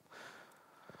better.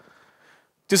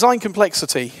 Design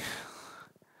complexity.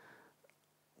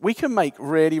 We can make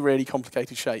really, really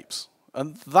complicated shapes,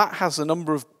 and that has a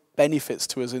number of benefits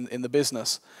to us in the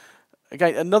business.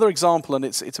 Again, another example, and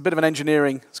it's a bit of an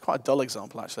engineering, it's quite a dull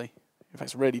example actually. In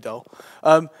fact, it's really dull.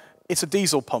 It's a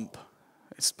diesel pump.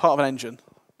 It's part of an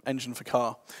engine for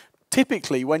car.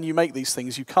 Typically, when you make these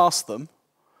things, you cast them.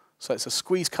 So it's a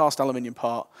squeezed cast aluminium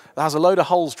part that has a load of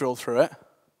holes drilled through it.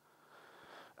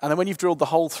 And then when you've drilled the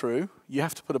hole through, you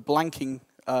have to put a blanking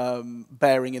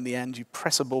bearing in the end. You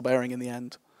press a ball bearing in the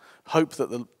end, hope that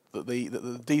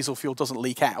the diesel fuel doesn't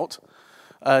leak out,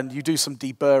 and you do some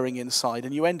deburring inside,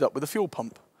 and you end up with a fuel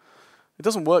pump. It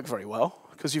doesn't work very well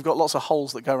because you've got lots of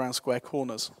holes that go around square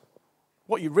corners.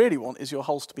 What you really want is your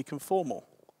holes to be conformal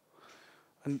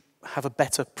and have a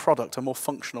better product, a more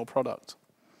functional product.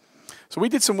 So we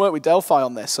did some work with Delphi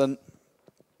on this, and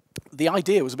the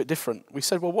idea was a bit different. We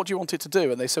said, well, what do you want it to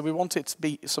do? And they said, we want it to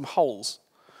be some holes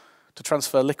to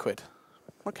transfer liquid.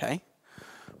 Okay.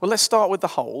 Well, let's start with the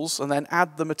holes and then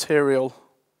add the material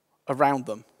around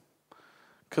them.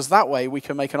 Because that way we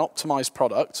can make an optimized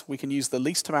product. We can use the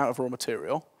least amount of raw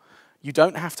material. You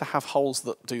don't have to have holes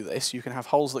that do this. You can have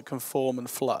holes that conform and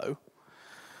flow.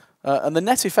 And the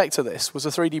net effect of this was a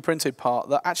 3D printed part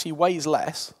that actually weighs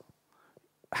less,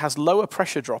 has lower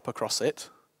pressure drop across it,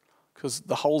 because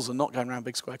the holes are not going around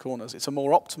big square corners. It's a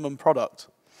more optimum product.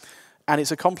 And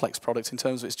it's a complex product in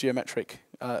terms of its geometric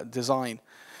design.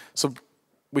 So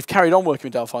we've carried on working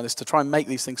with Delphi on this to try and make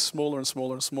these things smaller and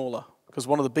smaller and smaller. Because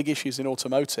one of the big issues in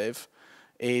automotive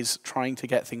is trying to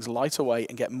get things lighter weight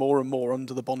and get more and more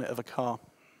under the bonnet of a car.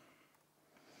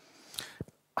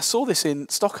 I saw this in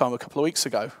Stockholm a couple of weeks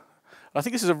ago. And I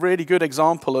think this is a really good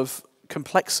example of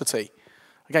complexity.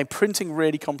 Again, printing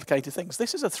really complicated things.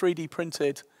 This is a 3D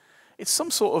printed, it's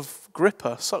some sort of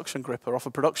gripper, suction gripper off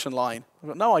a production line. I've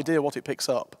got no idea what it picks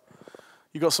up.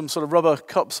 You've got some sort of rubber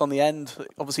cups on the end. It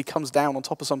obviously comes down on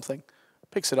top of something,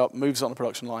 picks it up, moves it on the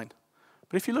production line.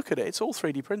 But if you look at it, it's all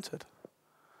 3D printed.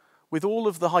 With all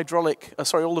of the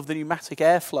all of the pneumatic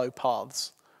airflow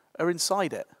paths are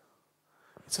inside it.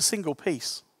 It's a single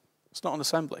piece. It's not an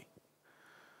assembly.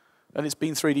 And it's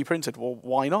been 3D printed. Well,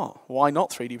 why not? Why not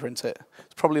 3D print it?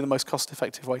 It's probably the most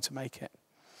cost-effective way to make it.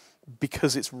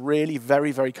 Because it's really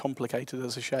very, very complicated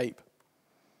as a shape.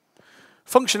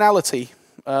 Functionality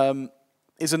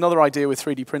is another idea with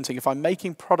 3D printing. If I'm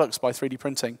making products by 3D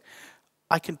printing,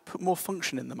 I can put more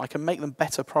function in them. I can make them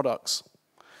better products.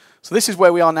 So this is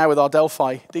where we are now with our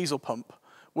Delphi diesel pump.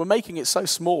 We're making it so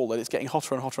small that it's getting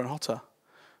hotter and hotter and hotter.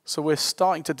 So we're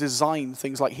starting to design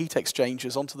things like heat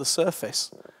exchangers onto the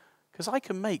surface. Because I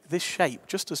can make this shape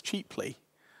just as cheaply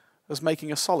as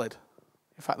making a solid.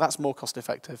 In fact, that's more cost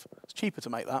effective. It's cheaper to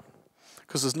make that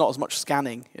because there's not as much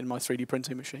scanning in my 3D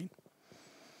printing machine.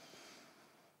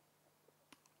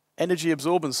 Energy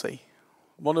absorbency.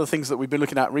 One of the things that we've been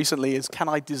looking at recently is, can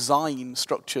I design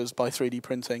structures by 3D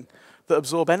printing that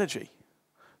absorb energy?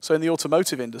 So in the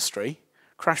automotive industry,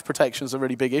 crash protection is a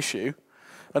really big issue.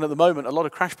 And at the moment, a lot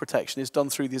of crash protection is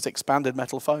done through these expanded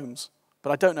metal foams.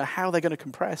 But I don't know how they're going to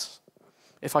compress.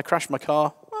 If I crash my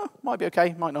car, well, might be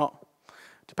okay, might not.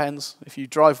 Depends. If you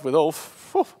drive with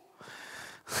Ulf,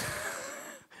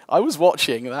 I was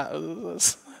watching that.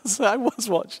 I was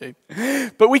watching.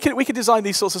 But we can design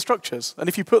these sorts of structures. And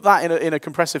if you put that in a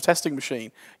compressive testing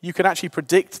machine, you can actually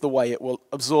predict the way it will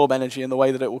absorb energy and the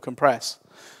way that it will compress.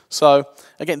 So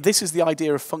again, this is the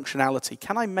idea of functionality.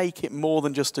 Can I make it more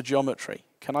than just a geometry?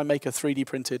 Can I make a 3D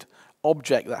printed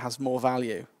object that has more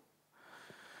value?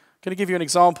 I'm going to give you an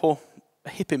example,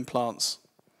 hip implants.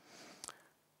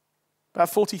 About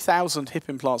 40,000 hip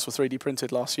implants were 3D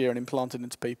printed last year and implanted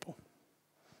into people.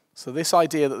 So this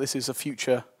idea that this is a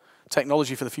future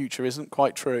technology for the future isn't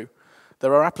quite true.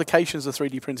 There are applications of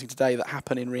 3D printing today that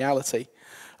happen in reality.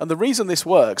 And the reason this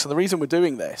works, and the reason we're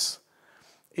doing this,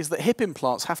 is that hip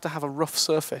implants have to have a rough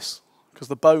surface because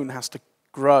the bone has to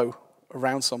grow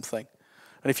around something.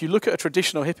 And if you look at a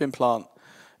traditional hip implant,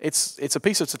 it's a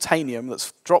piece of titanium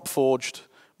that's drop forged,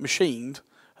 machined,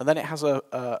 and then it has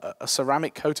a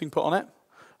ceramic coating put on it.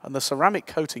 And the ceramic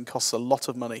coating costs a lot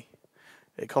of money.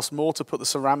 It costs more to put the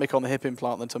ceramic on the hip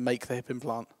implant than to make the hip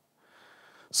implant.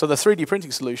 So the 3D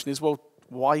printing solution is, well,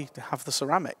 why have the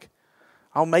ceramic?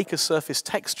 I'll make a surface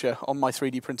texture on my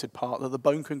 3D printed part that the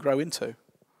bone can grow into.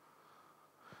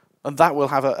 And that will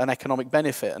have an economic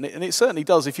benefit. And it certainly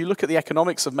does. If you look at the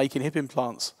economics of making hip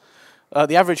implants,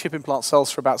 the average hip implant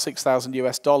sells for about $6,000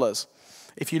 US.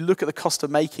 If you look at the cost of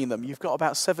making them, you've got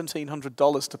about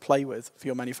 $1,700 to play with for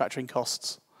your manufacturing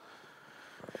costs.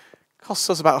 It costs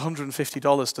us about $150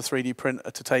 to 3D print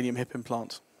a titanium hip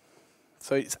implant.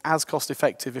 So it's as cost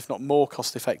effective, if not more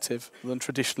cost effective, than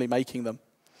traditionally making them.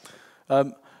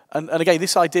 And again,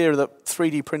 this idea that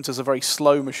 3D printers are very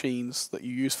slow machines that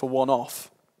you use for one-off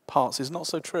parts is not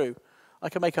so true. I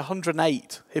can make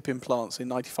 108 hip implants in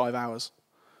 95 hours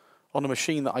on a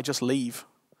machine that I just leave.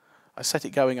 I set it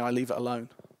going and I leave it alone.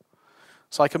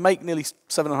 So I can make nearly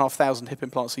 7,500 hip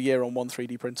implants a year on one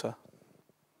 3D printer.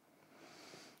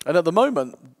 And at the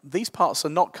moment, these parts are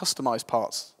not customized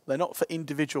parts. They're not for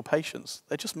individual patients.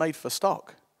 They're just made for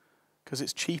stock because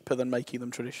it's cheaper than making them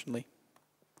traditionally.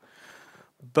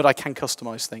 But I can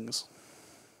customize things.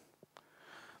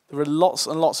 There are lots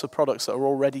and lots of products that are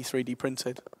already 3D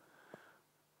printed.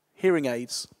 Hearing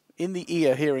aids, in the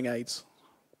ear hearing aids.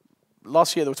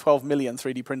 Last year there were 12 million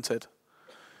 3D printed.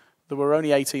 There were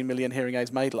only 18 million hearing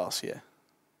aids made last year.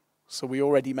 So we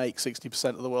already make 60%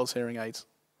 of the world's hearing aids.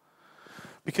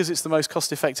 Because it's the most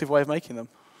cost-effective way of making them.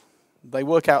 They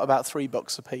work out about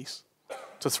 $3 a piece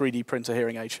to 3D print a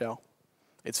hearing aid shell.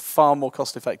 It's far more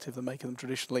cost-effective than making them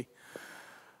traditionally.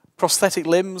 Prosthetic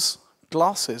limbs,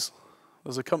 glasses.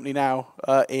 There's a company now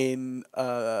in,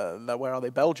 where are they,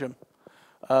 Belgium,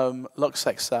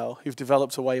 Luxexcel, who've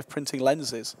developed a way of printing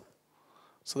lenses.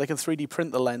 So they can 3D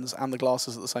print the lens and the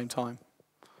glasses at the same time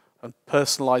and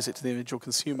personalize it to the individual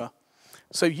consumer.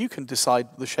 So you can decide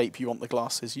the shape you want the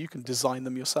glasses. You can design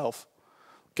them yourself.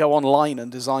 Go online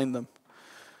and design them.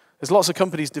 There's lots of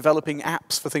companies developing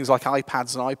apps for things like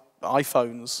iPads and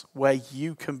iPhones where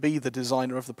you can be the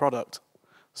designer of the product.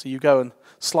 So you go and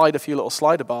slide a few little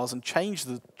slider bars and change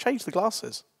the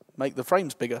glasses. Make the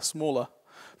frames bigger, smaller,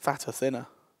 fatter, thinner.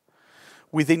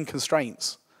 Within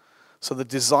constraints. So the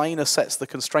designer sets the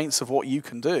constraints of what you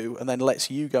can do and then lets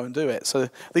you go and do it. So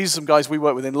these are some guys we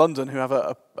work with in London who have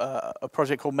a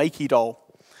project called Makey Doll.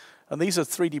 And these are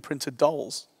 3D printed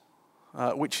dolls,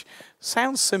 which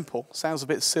sounds simple, sounds a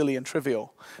bit silly and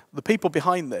trivial. The people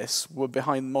behind this were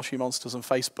behind Moshi Monsters and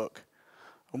Facebook.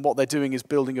 And what they're doing is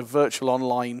building a virtual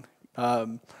online,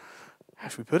 how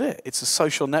should we put it? It's a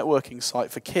social networking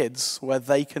site for kids where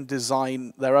they can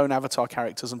design their own avatar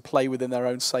characters and play within their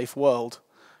own safe world.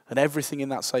 And everything in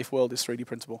that safe world is 3D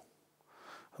printable.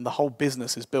 And the whole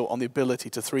business is built on the ability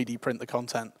to 3D print the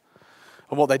content.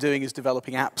 And what they're doing is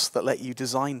developing apps that let you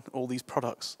design all these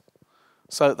products.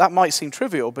 So that might seem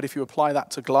trivial, but if you apply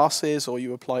that to glasses or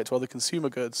you apply it to other consumer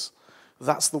goods,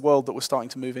 that's the world that we're starting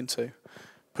to move into.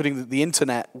 Putting the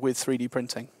internet with 3D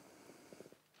printing.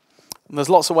 And there's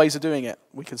lots of ways of doing it.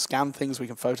 We can scan things, we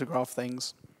can photograph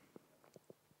things.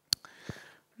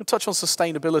 We'll touch on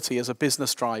sustainability as a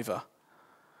business driver.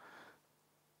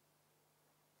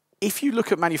 If you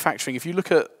look at manufacturing, if you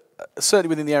look at, certainly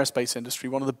within the aerospace industry,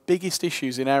 one of the biggest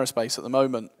issues in aerospace at the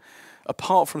moment,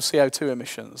 apart from CO2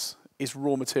 emissions, is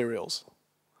raw materials.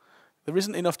 There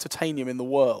isn't enough titanium in the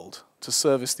world to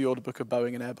service the order book of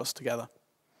Boeing and Airbus together.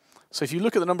 So if you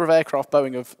look at the number of aircraft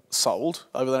Boeing have sold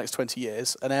over the next 20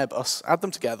 years, and Airbus, add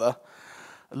them together,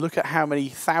 and look at how many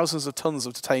thousands of tons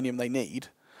of titanium they need,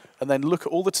 and then look at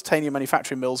all the titanium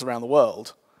manufacturing mills around the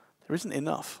world, there isn't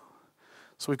enough.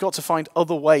 So we've got to find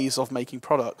other ways of making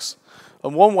products.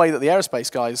 And one way that the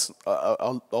aerospace guys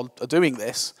are doing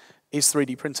this is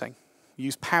 3D printing.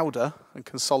 Use powder and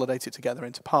consolidate it together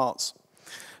into parts.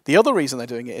 The other reason they're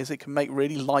doing it is it can make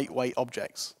really lightweight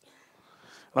objects.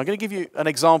 And I'm going to give you an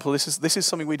example. This is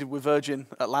something we did with Virgin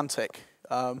Atlantic.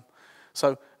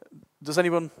 So does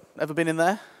anyone ever been in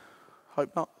there?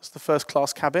 Hope not. It's the first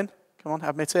class cabin. Come on,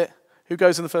 admit it. Who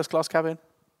goes in the first class cabin?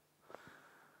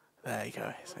 There you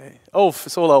go. Ulf,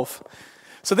 it's all Ulf.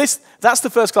 So that's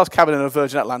the first class cabin in a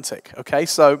Virgin Atlantic. Okay,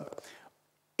 so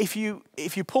if you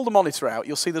pull the monitor out,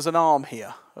 you'll see there's an arm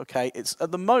here. Okay, it's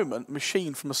at the moment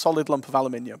machined from a solid lump of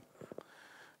aluminium.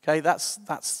 Okay, that's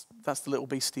the little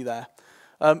beastie there.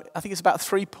 I think it's about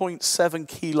 3.7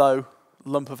 kilo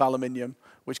lump of aluminium,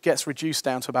 which gets reduced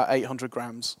down to about 800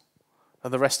 grams,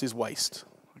 and the rest is waste.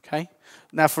 Okay.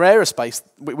 Now for aerospace,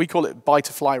 we call it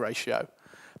buy-to-fly ratio.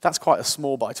 That's quite a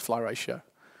small buy-to-fly ratio.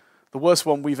 The worst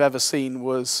one we've ever seen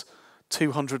was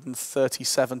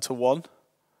 237 to 1.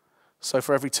 So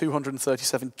for every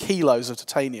 237 kilos of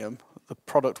titanium, the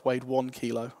product weighed 1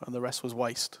 kilo, and the rest was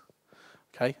waste.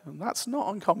 Okay, and that's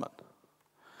not uncommon.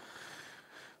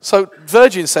 So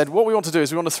Virgin said, what we want to do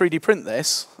is we want to 3D print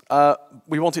this.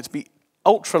 We want it to be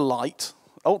ultra light,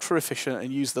 ultra efficient,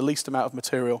 and use the least amount of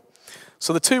material.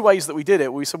 So the two ways that we did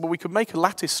it, we said, well, we could make a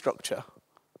lattice structure,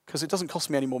 because it doesn't cost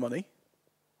me any more money.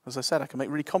 As I said, I can make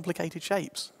really complicated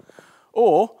shapes.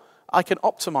 Or I can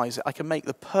optimize it. I can make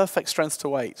the perfect strength to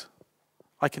weight.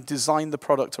 I can design the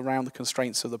product around the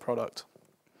constraints of the product.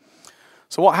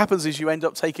 So what happens is you end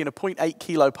up taking a 0.8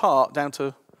 kilo part down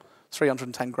to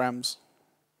 310 grams.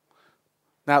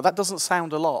 Now, that doesn't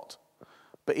sound a lot,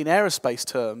 but in aerospace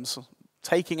terms,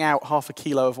 taking out 0.5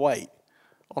 kilo of weight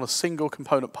on a single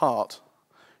component part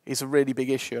is a really big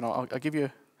issue, and I'll give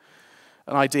you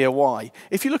an idea why.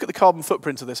 If you look at the carbon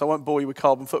footprint of this, I won't bore you with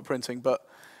carbon footprinting, but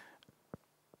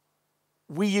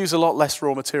we use a lot less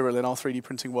raw material in our 3D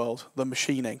printing world than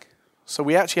machining. So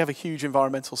we actually have a huge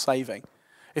environmental saving.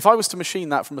 If I was to machine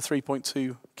that from a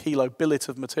 3.2 kilo billet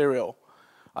of material,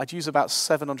 I'd use about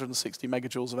 760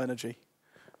 megajoules of energy.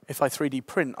 If I 3D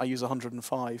print, I use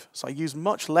 105. So I use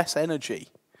much less energy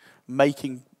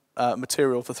making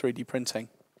material for 3D printing.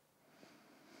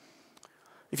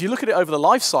 If you look at it over the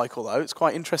life cycle, though, it's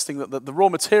quite interesting that the raw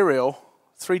material,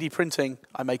 3D printing,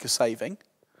 I make a saving.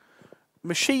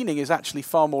 Machining is actually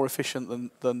far more efficient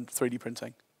than 3D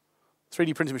printing.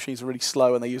 3D printing machines are really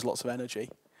slow and they use lots of energy.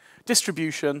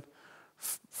 Distribution,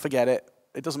 forget it.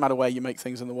 It doesn't matter where you make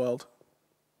things in the world.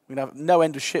 We have no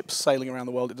end of ships sailing around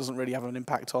the world. It doesn't really have an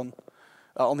impact on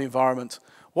the environment.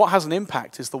 What has an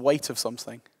impact is the weight of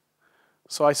something.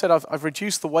 So I said I've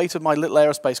reduced the weight of my little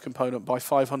aerospace component by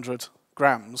 500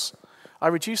 grams. I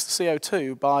reduced the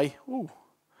CO2 by,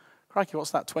 crikey,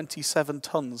 what's that, 27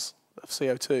 tons of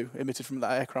CO2 emitted from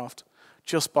that aircraft,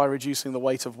 just by reducing the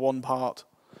weight of one part.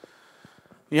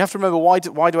 You have to remember, why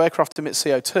do aircraft emit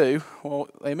CO2? Well,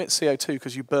 they emit CO2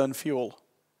 because you burn fuel.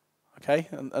 Okay,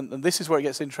 and this is where it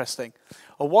gets interesting.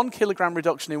 A 1 kilogram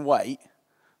reduction in weight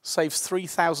saves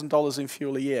 $3,000 in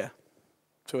fuel a year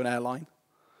to an airline.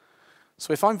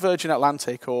 So if I'm Virgin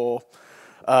Atlantic or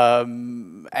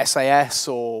SAS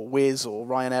or Wizz or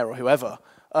Ryanair or whoever,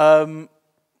 I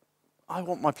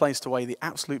want my planes to weigh the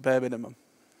absolute bare minimum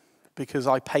because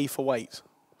I pay for weight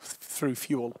through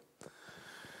fuel.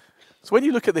 So when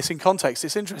you look at this in context,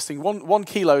 it's interesting. One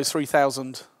kilo is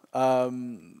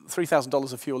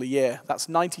 $3,000 of fuel a year. That's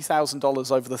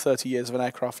 $90,000 over the 30 years of an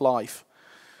aircraft life.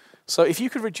 So if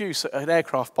you could reduce an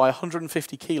aircraft by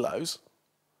 150 kilos,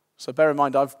 so bear in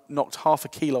mind I've knocked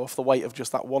 0.5 kilo off the weight of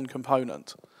just that one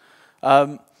component,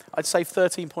 I'd save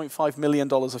 $13.5 million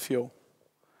of fuel.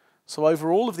 So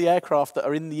over all of the aircraft that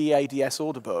are in the EADS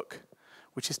order book,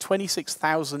 which is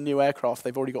 26,000 new aircraft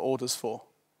they've already got orders for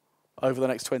over the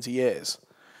next 20 years,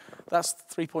 that's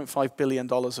 $3.5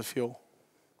 billion of fuel.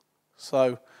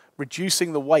 So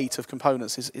reducing the weight of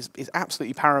components is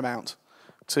absolutely paramount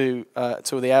to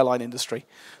the airline industry.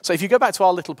 So if you go back to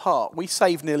our little part, we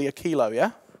save nearly a kilo,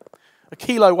 yeah? A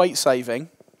kilo weight saving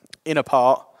in a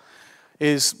part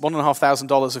is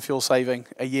 $1,500 of fuel saving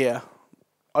a year.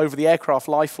 Over the aircraft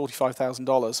life,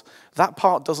 $45,000. That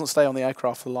part doesn't stay on the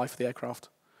aircraft for the life of the aircraft.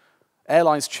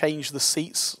 Airlines change the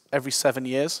seats every 7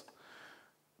 years,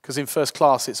 because in first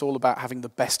class, it's all about having the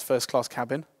best first class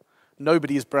cabin.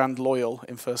 Nobody is brand loyal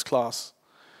in first class.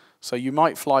 So you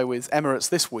might fly with Emirates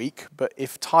this week, but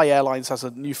if Thai Airlines has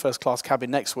a new first class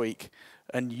cabin next week,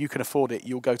 and you can afford it,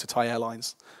 you'll go to Thai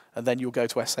Airlines, and then you'll go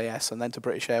to SAS, and then to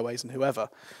British Airways and whoever.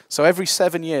 So every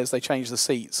 7 years, they change the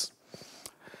seats.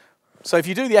 So if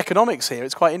you do the economics here,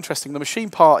 it's quite interesting. The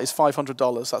machine part is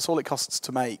 $500. That's all it costs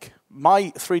to make. My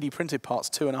 3D printed part's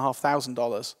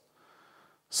 $2,500.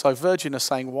 So Virgin are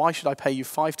saying, why should I pay you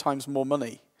 5 times more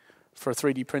money for a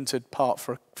 3D printed part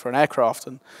for an aircraft?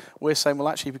 And we're saying, well,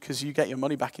 actually, because you get your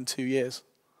money back in 2 years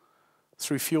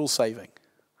through fuel saving.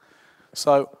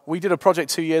 So we did a project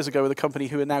 2 years ago with a company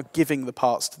who are now giving the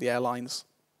parts to the airlines.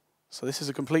 So this is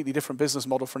a completely different business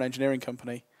model for an engineering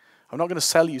company. I'm not going to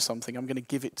sell you something, I'm going to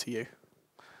give it to you.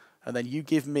 And then you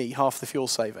give me half the fuel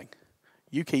saving.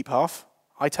 You keep half,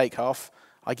 I take half,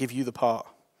 I give you the part.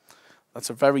 That's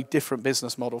a very different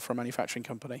business model for a manufacturing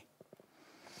company.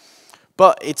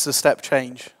 But it's a step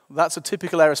change. That's a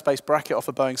typical aerospace bracket off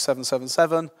a Boeing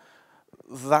 777.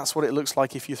 That's what it looks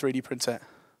like if you 3D print it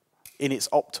in its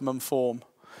optimum form.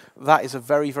 That is a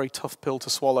very, very tough pill to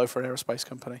swallow for an aerospace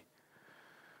company,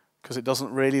 because it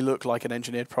doesn't really look like an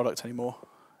engineered product anymore.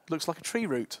 It looks like a tree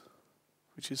root,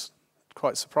 which is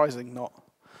quite surprising, not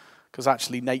because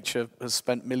actually nature has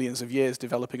spent millions of years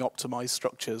developing optimized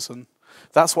structures, and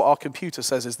that's what our computer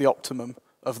says is the optimum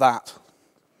of that.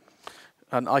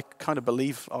 And I kind of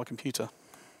believe our computer.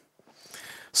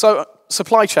 So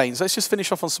supply chains, let's just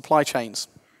finish off on supply chains.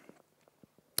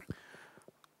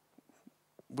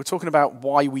 We're talking about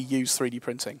why we use 3D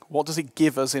printing. What does it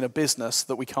give us in a business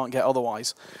that we can't get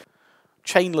otherwise?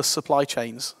 Chainless supply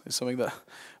chains is something that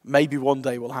maybe one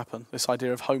day will happen, this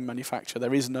idea of home manufacture.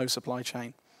 There is no supply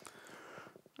chain.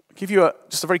 I'll give you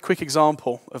just a very quick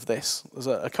example of this. There's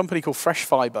a company called Fresh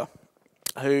Fiber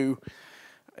who,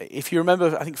 if you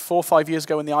remember, I think 4 or 5 years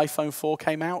ago when the iPhone 4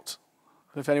 came out,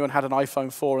 if anyone had an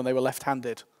iPhone 4 and they were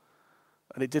left-handed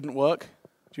and it didn't work,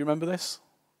 do you remember this?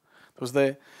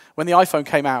 When the iPhone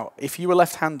came out, if you were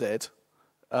left-handed,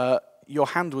 your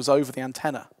hand was over the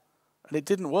antenna. And it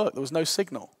didn't work. There was no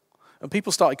signal. And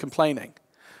people started complaining.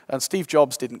 And Steve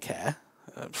Jobs didn't care.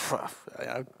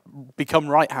 Become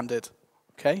right-handed.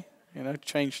 Okay?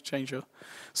 Change your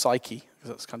psyche, because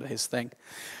that's kind of his thing.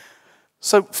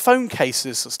 So phone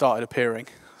cases started appearing.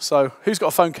 So who's got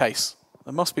a phone case?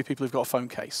 There must be people who've got a phone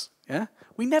case. Yeah?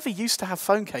 We never used to have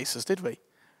phone cases, did we?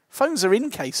 Phones are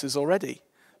in cases already.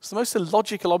 It's the most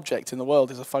illogical object in the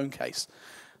world is a phone case.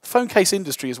 The phone case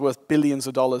industry is worth billions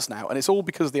of dollars now, and it's all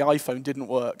because the iPhone didn't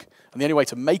work. And the only way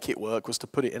to make it work was to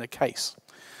put it in a case.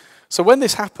 So when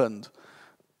this happened,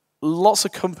 lots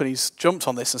of companies jumped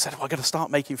on this and said, well, I've got to start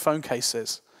making phone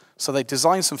cases. So they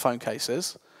designed some phone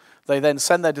cases. They then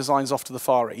send their designs off to the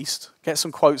Far East, get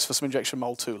some quotes for some injection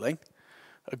mold tooling,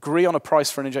 agree on a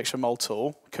price for an injection mold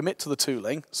tool, commit to the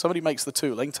tooling. Somebody makes the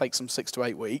tooling, takes them 6 to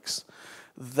 8 weeks.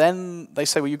 Then they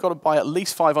say, well, you've got to buy at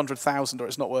least 500,000 or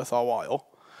it's not worth our while.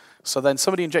 So then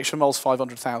somebody injection molds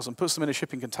 500,000, puts them in a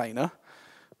shipping container,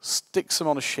 sticks them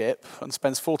on a ship, and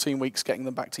spends 14 weeks getting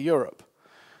them back to Europe.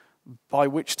 By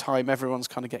which time everyone's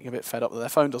kind of getting a bit fed up that their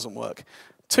phone doesn't work.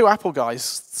 2 Apple guys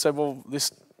said, well,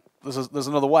 there's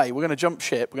another way. We're going to jump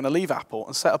ship, we're going to leave Apple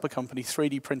and set up a company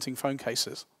 3D printing phone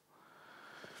cases.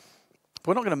 But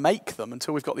we're not going to make them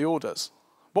until we've got the orders.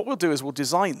 What we'll do is we'll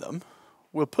design them,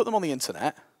 we'll put them on the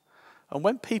internet, and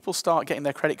when people start getting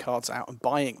their credit cards out and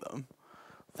buying them,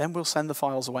 then we'll send the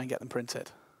files away and get them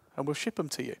printed. And we'll ship them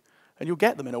to you. And you'll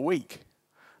get them in a week.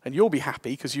 And you'll be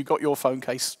happy because you got your phone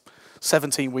case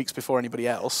 17 weeks before anybody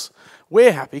else.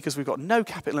 We're happy because we've got no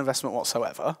capital investment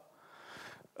whatsoever.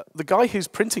 The guy who's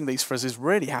printing these for us is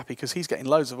really happy because he's getting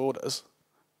loads of orders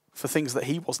for things that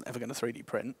he wasn't ever going to 3D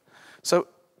print. So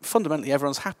fundamentally,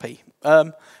 everyone's happy.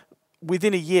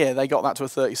 Within a year, they got that to a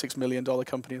 $36 million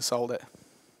company and sold it.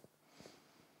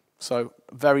 So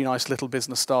very nice little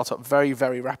business startup, very,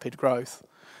 very rapid growth.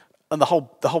 And the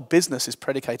whole business is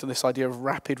predicated on this idea of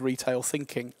rapid retail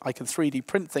thinking. I can 3D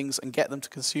print things and get them to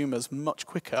consumers much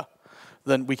quicker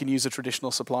than we can use a traditional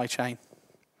supply chain.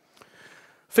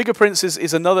 Figure Prints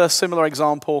is another similar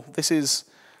example. This is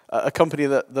a company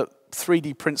that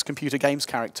 3D prints computer games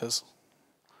characters,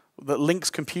 that links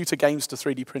computer games to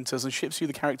 3D printers and ships you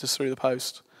the characters through the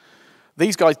post.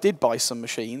 These guys did buy some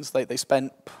machines. They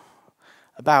spent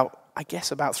about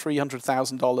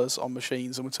 $300,000 on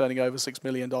machines and were turning over $6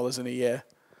 million in a year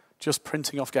just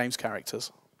printing off games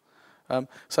characters.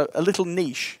 So a little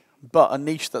niche, but a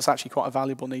niche that's actually quite a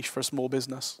valuable niche for a small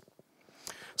business.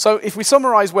 So if we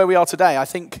summarize where we are today, I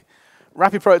think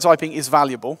rapid prototyping is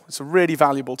valuable. It's a really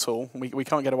valuable tool. We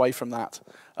can't get away from that.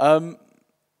 But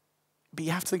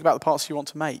you have to think about the parts you want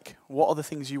to make. What are the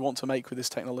things you want to make with this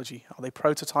technology? Are they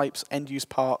prototypes, end-use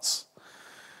parts?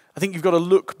 I think you've got to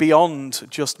look beyond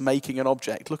just making an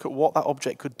object. Look at what that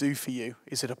object could do for you.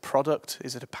 Is it a product?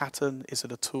 Is it a pattern? Is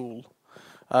it a tool?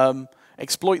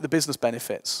 Exploit the business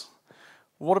benefits.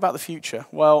 What about the future?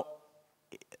 Well,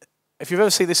 if you've ever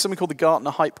seen this, something called the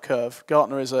Gartner Hype Curve.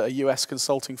 Gartner is a US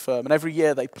consulting firm, and every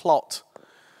year they plot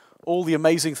all the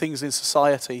amazing things in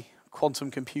society,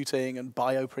 quantum computing and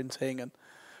bioprinting,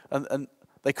 and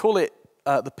they call it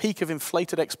the peak of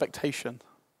inflated expectation.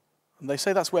 And they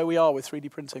say that's where we are with 3D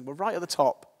printing. We're right at the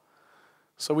top.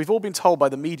 So we've all been told by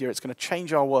the media it's going to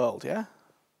change our world, yeah?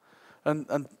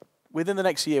 And within the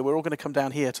next year, we're all going to come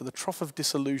down here to the trough of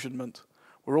disillusionment.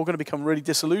 We're all going to become really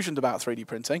disillusioned about 3D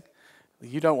printing.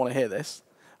 You don't want to hear this,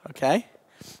 okay?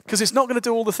 Because it's not going to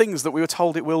do all the things that we were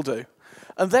told it will do.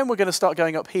 And then we're going to start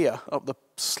going up here, up the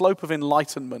slope of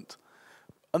enlightenment.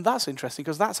 And that's interesting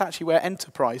because that's actually where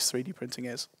enterprise 3D printing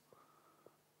is.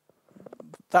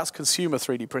 That's consumer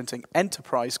 3D printing.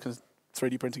 Enterprise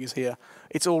 3D printing is here.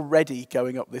 It's already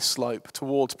going up this slope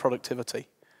towards productivity.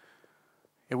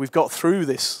 You know, we've got through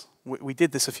this. We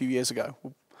did this a few years ago,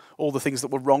 all the things that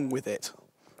were wrong with it.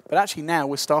 But actually now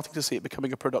we're starting to see it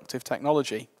becoming a productive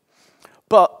technology.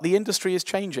 But the industry is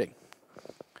changing.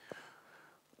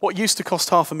 What used to cost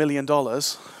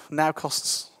 $500,000 now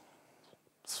costs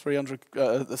 $3,000.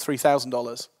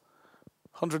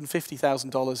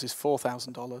 $150,000 is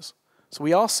 $4,000. So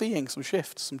we are seeing some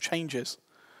shifts, some changes.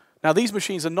 Now these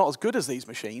machines are not as good as these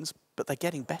machines, but they're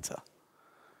getting better.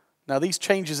 Now these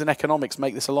changes in economics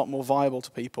make this a lot more viable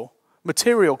to people.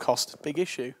 Material cost, big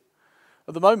issue.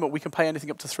 At the moment, we can pay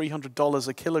anything up to $300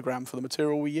 a kilogram for the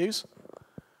material we use.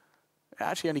 It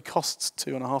actually only costs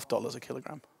 $2.50 a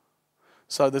kilogram.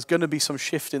 So there's going to be some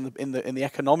shift in the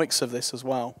economics of this as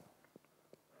well.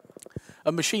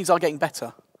 And machines are getting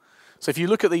better. So if you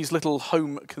look at these little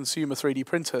home consumer 3D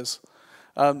printers,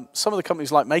 some of the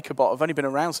companies like MakerBot have only been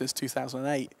around since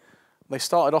 2008. They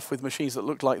started off with machines that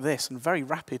looked like this and very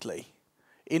rapidly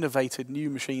innovated new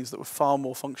machines that were far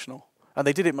more functional. And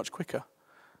they did it much quicker.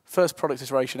 First product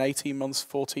iteration, 18 months,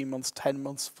 14 months, 10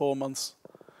 months, 4 months.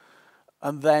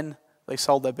 And then they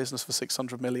sold their business for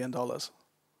 $600 million,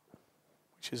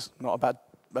 which is not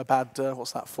a bad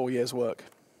 4 years' work.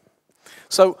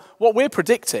 So what we're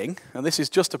predicting, and this is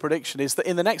just a prediction, is that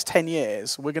in the next 10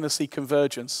 years, we're going to see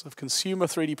convergence of consumer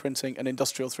 3D printing and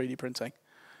industrial 3D printing.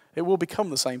 It will become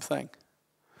the same thing.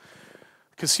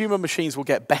 Consumer machines will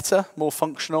get better, more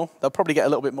functional. They'll probably get a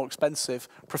little bit more expensive.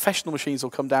 Professional machines will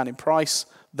come down in price.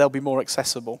 They'll be more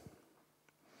accessible.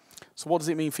 So what does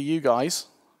it mean for you guys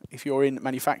if you're in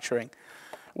manufacturing?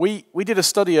 We did a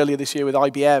study earlier this year with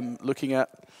IBM looking at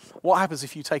what happens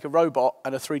if you take a robot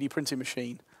and a 3D printing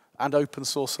machine and open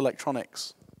source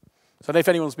electronics. So I don't know if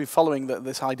anyone's been following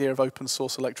this idea of open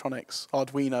source electronics,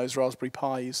 Arduinos, Raspberry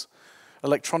Pis,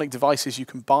 electronic devices you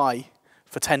can buy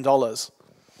for $10.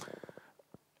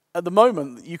 At the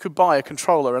moment, you could buy a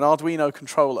controller, an Arduino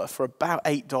controller, for about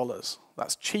 $8.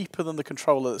 That's cheaper than the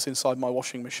controller that's inside my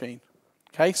washing machine.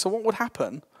 Okay, so what would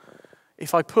happen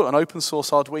if I put an open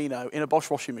source Arduino in a Bosch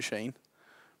washing machine,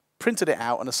 printed it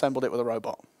out and assembled it with a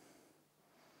robot?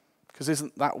 Because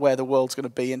isn't that where the world's going to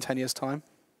be in 10 years' time?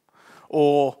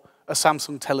 Or a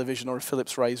Samsung television or a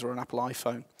Philips Razr or an Apple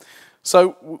iPhone.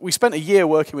 So we spent a year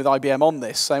working with IBM on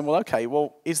this, saying, well, okay,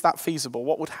 well, is that feasible?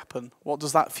 What would happen? What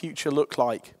does that future look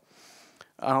like?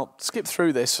 And I'll skip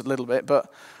through this a little bit,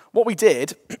 but what we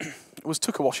did was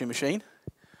took a washing machine.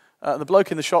 The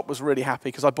bloke in the shop was really happy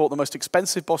because I bought the most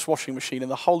expensive Bosch washing machine in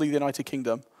the whole of the United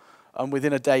Kingdom, and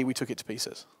within a day we took it to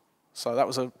pieces. So that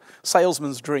was a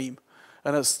salesman's dream,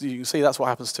 and as you can see, that's what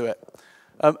happens to it.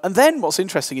 And then what's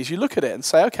interesting is you look at it and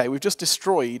say, okay, we've just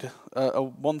destroyed a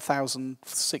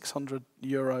 1,600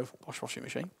 euro Bosch washing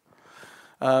machine.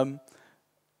 And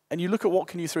you look at what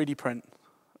can you 3D print.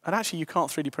 And actually, you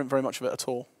can't 3D print very much of it at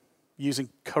all using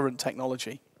current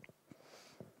technology.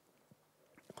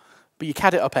 But you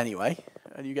CAD it up anyway,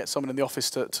 and you get someone in the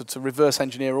office to reverse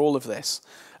engineer all of this.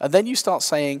 And then you start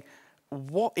saying,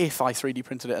 what if I 3D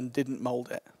printed it and didn't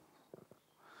mold it?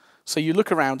 So you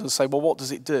look around and say, well, what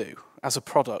does it do as a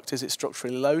product? Is it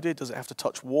structurally loaded? Does it have to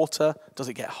touch water? Does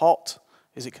it get hot?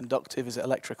 Is it conductive? Is it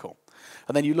electrical?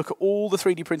 And then you look at all the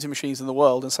 3D printing machines in the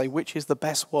world and say, which is the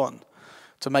best one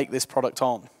to make this product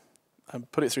on?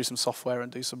 And put it through some software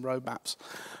and do some roadmaps.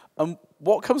 And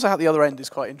what comes out the other end is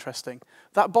quite interesting.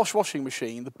 That Bosch washing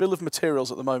machine, the bill of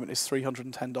materials at the moment is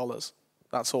 $310.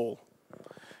 That's all.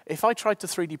 If I tried to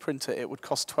 3D print it, it would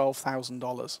cost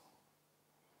 $12,000.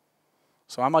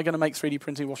 So am I going to make 3D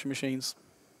printing washing machines?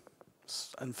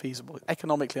 It's unfeasible,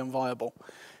 economically unviable.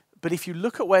 But if you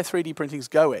look at where 3D printing is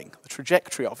going, the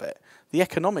trajectory of it, the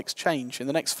economics change. In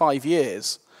the next 5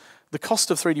 years, the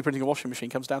cost of 3D printing a washing machine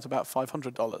comes down to about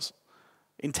 $500.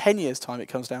 In 10 years' time, it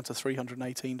comes down to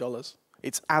 $318.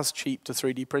 It's as cheap to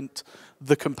 3D print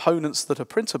the components that are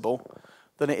printable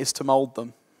than it is to mold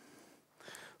them.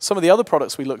 Some of the other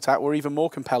products we looked at were even more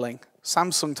compelling.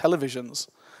 Samsung televisions.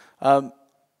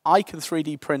 I can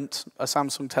 3D print a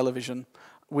Samsung television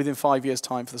within 5 years'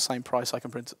 time for the same price I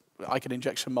can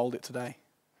injection mold it today.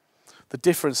 The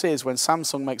difference is when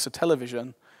Samsung makes a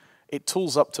television, it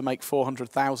tools up to make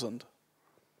 400,000.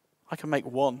 I can make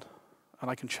one,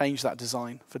 and I can change that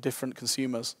design for different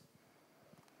consumers.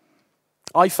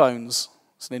 iPhones,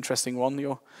 it's an interesting one.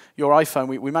 Your iPhone,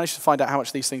 we managed to find out how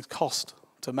much these things cost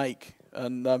to make,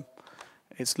 and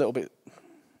it's a little bit,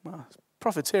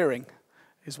 profiteering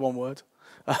is one word.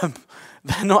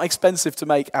 They're not expensive to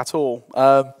make at all.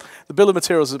 The bill of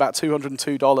materials is about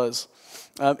 $202.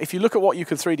 If you look at what you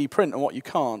can 3D print and what you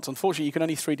can't, unfortunately you can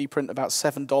only 3D print about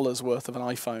 $7 worth of an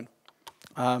iPhone.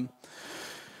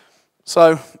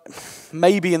 So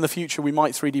maybe in the future we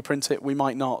might 3D print it, we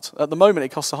might not. At the moment it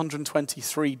costs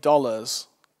 $123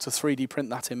 to 3D print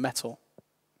that in metal,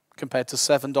 compared to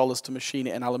 $7 to machine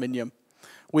it in aluminium.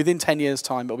 Within 10 years'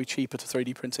 time it'll be cheaper to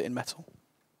 3D print it in metal.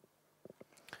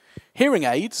 Hearing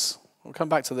aids, we'll come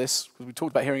back to this because we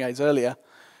talked about hearing aids earlier.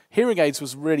 Hearing aids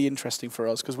was really interesting for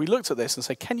us because we looked at this and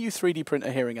said, can you 3D print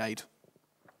a hearing aid?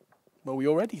 Well, we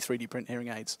already 3D print hearing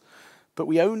aids, but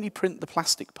we only print the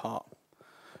plastic part.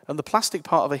 And the plastic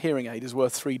part of a hearing aid is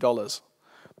worth $3.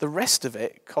 The rest of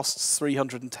it costs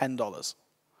 $310.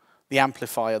 The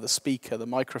amplifier, the speaker, the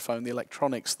microphone, the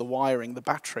electronics, the wiring, the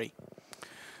battery.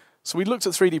 So we looked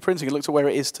at 3D printing and looked at where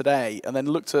it is today, and then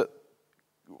looked at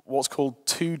what's called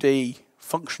 2D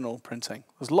functional printing.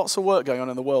 There's lots of work going on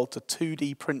in the world to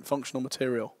 2D print functional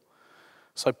material.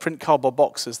 So print cardboard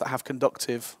boxes that have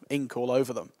conductive ink all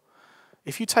over them.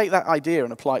 If you take that idea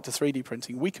and apply it to 3D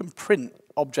printing, we can print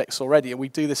objects already, and we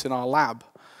do this in our lab.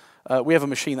 We have a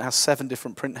machine that has 7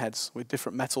 different print heads with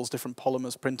different metals, different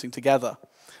polymers printing together.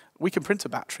 We can print a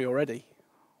battery already.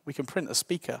 We can print a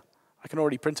speaker. I can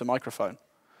already print a microphone.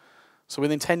 So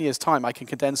within 10 years' time, I can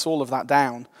condense all of that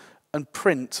down and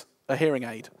print a hearing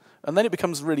aid. And then it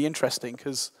becomes really interesting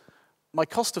because my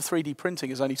cost of 3D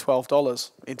printing is only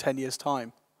 $12 in 10 years'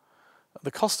 time.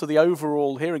 The cost of the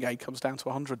overall hearing aid comes down to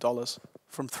 $100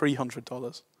 from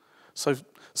 $300. So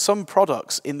some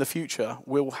products in the future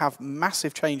will have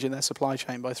massive change in their supply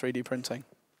chain by 3D printing.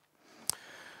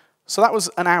 So that was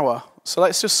an hour. So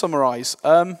let's just summarize.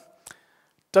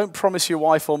 Don't promise your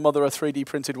wife or mother a 3D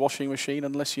printed washing machine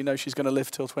unless you know she's going to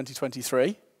live till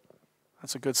 2023.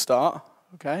 That's a good start,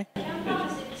 okay? Can I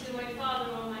promise it to my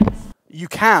father or my... You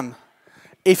can,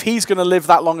 if he's going to live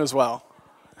that long as well.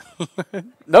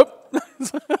 Nope.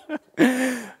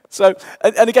 So,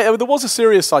 and again, there was a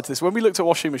serious side to this. When we looked at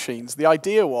washing machines, the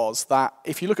idea was that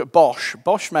if you look at Bosch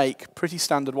make pretty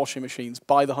standard washing machines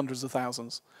by the hundreds of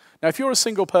thousands. Now, if you're a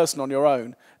single person on your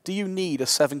own, do you need a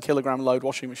 7-kilogram load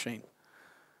washing machine?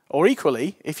 Or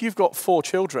equally, if you've got 4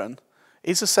 children,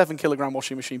 is a 7-kilogram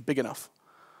washing machine big enough?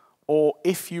 Or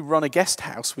if you run a guest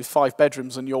house with 5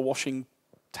 bedrooms and you're washing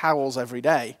towels every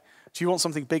day, do you want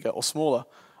something bigger or smaller?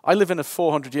 I live in a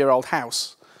 400-year-old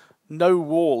house. No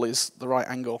wall is the right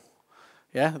angle.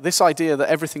 Yeah, this idea that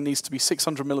everything needs to be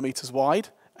 600 millimeters wide,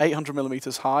 800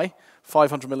 millimeters high,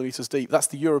 500 millimeters deep. That's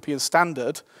the European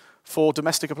standard for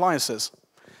domestic appliances.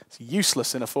 It's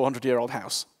useless in a 400-year-old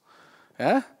house.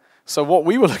 Yeah. So what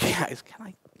we were looking at is,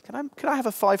 can I have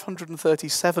a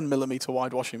 537 millimeter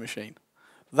wide washing machine?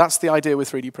 That's the idea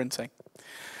with 3D printing.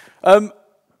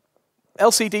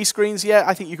 LCD screens, yeah,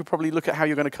 I think you could probably look at how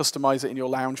you're going to customize it in your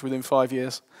lounge within 5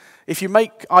 years. If you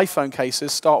make iPhone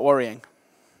cases, start worrying.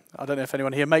 I don't know if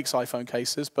anyone here makes iPhone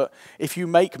cases, but if you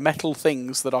make metal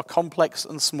things that are complex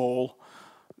and small,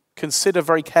 consider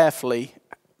very carefully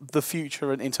the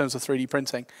future in terms of 3D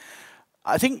printing.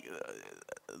 I think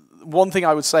one thing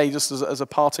I would say just as a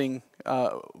parting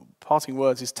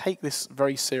words is take this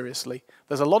very seriously.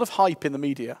 There's a lot of hype in the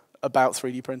media about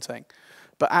 3D printing.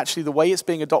 But actually the way it's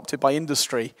being adopted by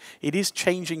industry, it is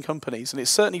changing companies, and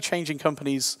it's certainly changing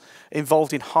companies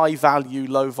involved in high-value,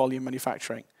 low-volume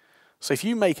manufacturing. So if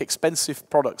you make expensive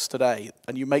products today,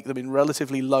 and you make them in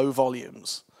relatively low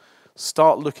volumes,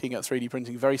 start looking at 3D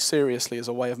printing very seriously as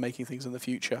a way of making things in the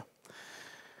future.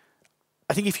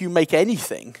 I think if you make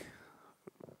anything,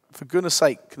 for goodness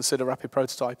sake, consider rapid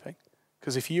prototyping.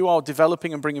 Because if you are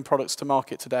developing and bringing products to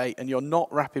market today, and you're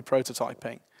not rapid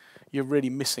prototyping, you're really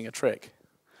missing a trick.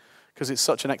 Because it's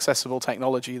such an accessible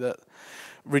technology that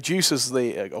reduces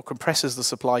or compresses the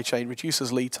supply chain,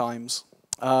 reduces lead times.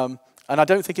 And I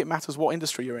don't think it matters what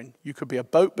industry you're in. You could be a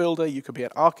boat builder, you could be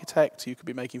an architect, you could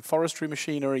be making forestry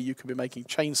machinery, you could be making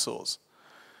chainsaws.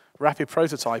 Rapid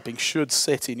prototyping should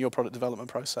sit in your product development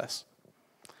process.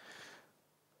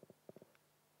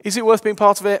 Is it worth being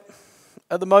part of it?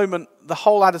 At the moment, the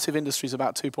whole additive industry is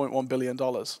about $2.1 billion.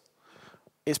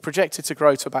 It's projected to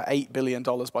grow to about $8 billion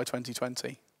by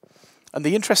 2020. And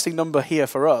the interesting number here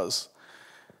for us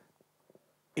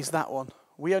is that one.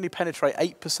 We only penetrate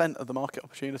 8% of the market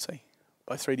opportunity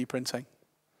by 3D printing.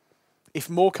 If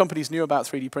more companies knew about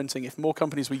 3D printing, if more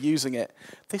companies were using it,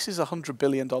 this is a $100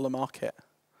 billion market.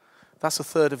 That's a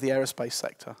third of the aerospace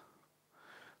sector.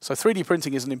 So 3D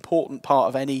printing is an important part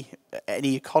of any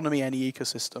economy, any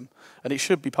ecosystem, and it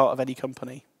should be part of any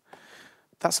company.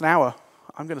 That's an hour.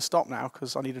 I'm going to stop now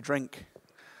because I need a drink.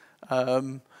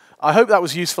 I hope that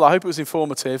was useful. I hope it was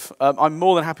informative. I'm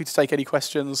more than happy to take any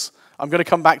questions. I'm going to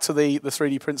come back to the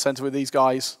 3D Print Center with these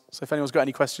guys. So if anyone's got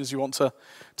any questions you want to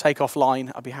take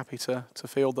offline, I'd be happy to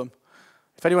field them.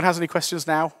 If anyone has any questions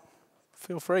now,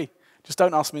 feel free. Just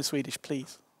don't ask me in Swedish,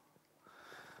 please.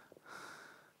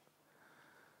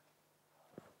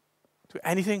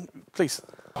 Anything? Please.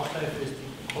 How safe is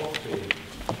the copy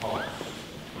part?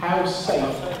 How safe? I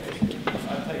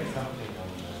take something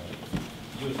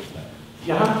on use that.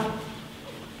 Yeah.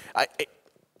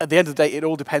 At the end of the day, it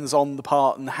all depends on the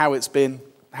part and how it's been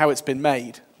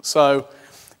made. So,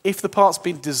 if the part's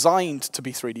been designed to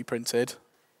be 3D printed,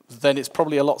 then it's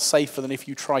probably a lot safer than if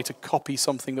you try to copy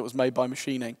something that was made by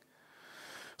machining.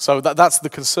 So that's the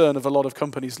concern of a lot of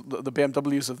companies, the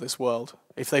BMWs of this world.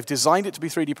 If they've designed it to be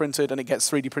 3D printed and it gets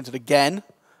 3D printed again,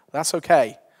 that's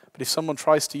okay. But if someone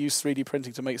tries to use 3D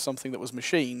printing to make something that was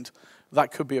machined,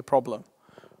 that could be a problem.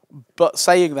 But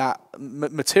saying that,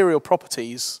 material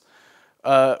properties,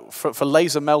 for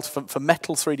laser melt, for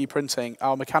metal 3D printing,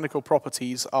 our mechanical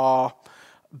properties are,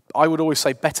 I would always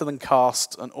say, better than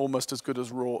cast and almost as good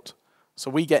as wrought. So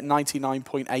we get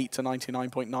 99.8 to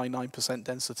 99.99%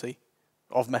 density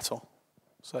of metal.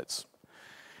 So it's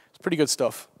Pretty good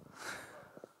stuff.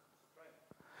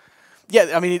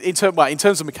 Yeah, I mean, in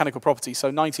terms of mechanical properties,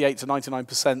 so 98 to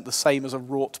 99% the same as a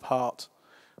wrought part.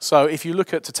 So if you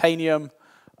look at titanium,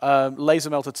 laser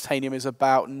melted titanium is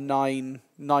about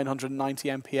 990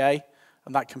 MPa,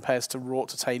 and that compares to wrought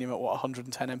titanium at what,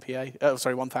 110 MPa?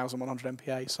 Sorry, 1,100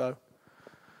 MPa. So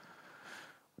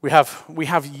we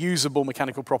have usable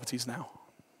mechanical properties now,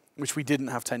 which we didn't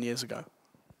have 10 years ago.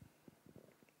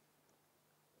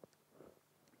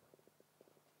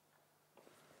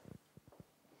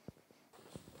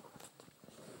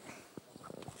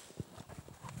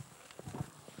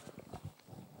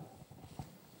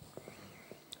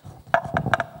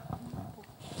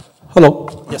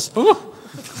 Hello. Yes.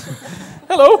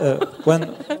 Hello.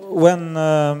 When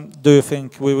do you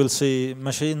think we will see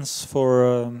machines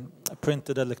for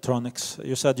printed electronics?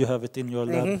 You said you have it in your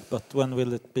lab, but when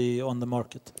will it be on the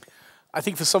market? I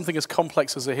think for something as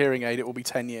complex as a hearing aid, it will be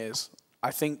 10 years.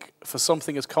 I think for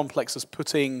something as complex as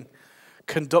putting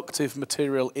conductive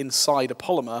material inside a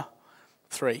polymer,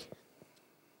 3.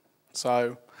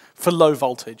 So for low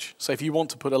voltage. So if you want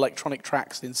to put electronic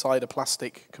tracks inside a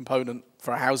plastic component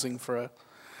for a housing for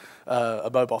a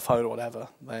mobile phone or whatever,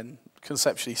 then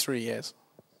conceptually 3 years.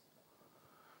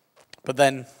 But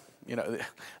then, you know,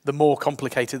 the more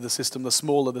complicated the system, the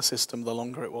smaller the system, the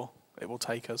longer it will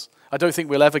take us. I don't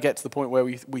think we'll ever get to the point where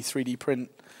we 3D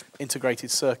print integrated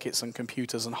circuits and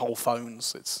computers and whole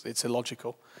phones. It's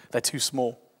illogical. They're too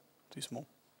small. Too small.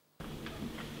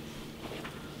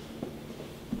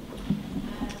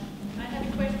 I have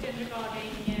a question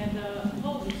regarding the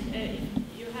holes.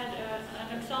 You had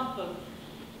an example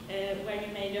where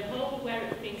you made a hole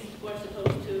where things were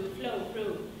supposed to flow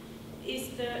through. Is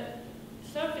the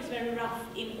surface very rough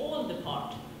in all the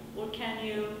part, or can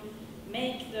you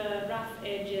make the rough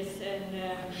edges and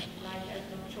like,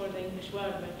 I'm not sure the English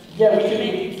word, but yeah, we can can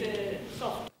make it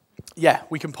soft? Yeah,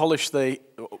 we can polish there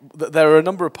are a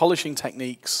number of polishing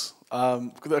techniques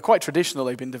that are quite traditional.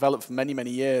 They've been developed for many,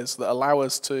 many years that allow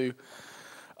us to,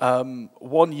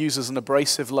 one uses an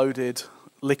abrasive loaded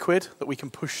liquid that we can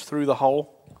push through the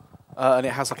hole, and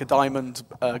it has like a diamond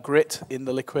grit in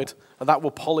the liquid, and that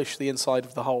will polish the inside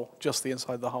of the hole, just the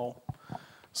inside of the hole.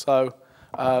 So,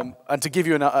 and to give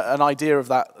you an idea of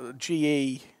that,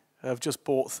 GE have just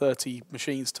bought 30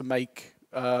 machines to make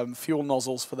fuel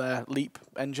nozzles for their LEAP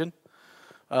engine.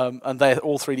 And they're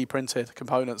all 3D printed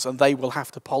components, and they will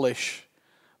have to polish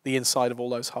the inside of all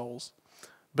those holes.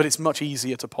 But it's much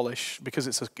easier to polish because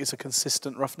it's a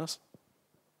consistent roughness.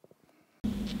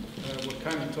 What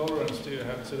kind of tolerance do you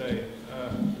have today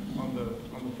on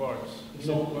the parts?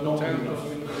 Not 10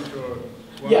 enough. or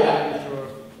 1 Yeah. or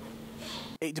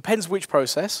It depends which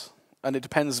process, and it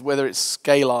depends whether it's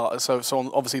scalar. So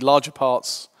on obviously larger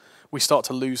parts, we start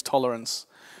to lose tolerance.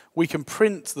 We can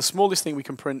print, the smallest thing we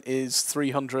can print is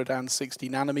 360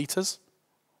 nanometers,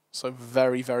 so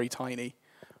very, very tiny,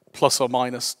 plus or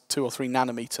minus 2 or 3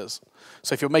 nanometers.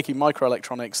 So if you're making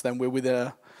microelectronics, then we're within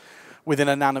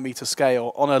a nanometer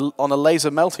scale. On a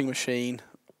laser melting machine,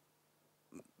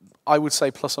 I would say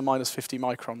plus or minus 50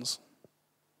 microns.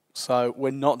 So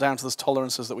we're not down to those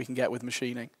tolerances that we can get with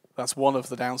machining. That's one of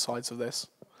the downsides of this.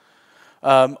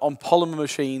 On polymer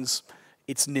machines,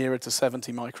 it's nearer to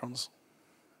 70 microns.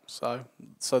 So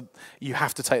you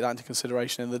have to take that into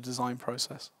consideration in the design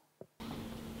process.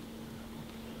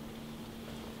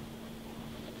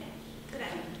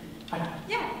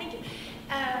 Yeah, thank you.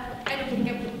 I don't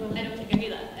think I knew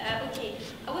that. Okay,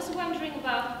 I was wondering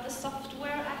about the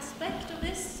software aspect of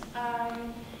this,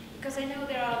 because I know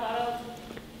there are a lot of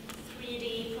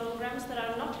 3D programs that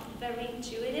are not very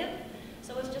intuitive.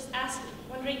 So I was just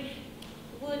wondering,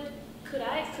 could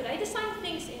I design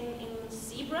things in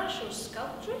ZBrush or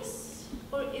Sculptris,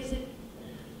 or is it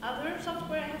other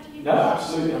software I have to use? No,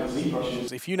 absolutely.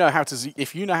 ZBrush. If you know how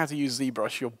to use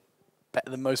ZBrush, you're better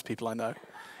than most people I know,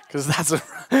 because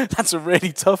that's a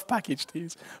really tough package to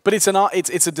use. But it's an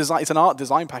art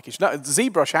design package. No,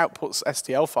 ZBrush outputs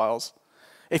STL files.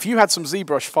 If you had some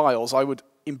ZBrush files, I would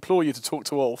implore you to talk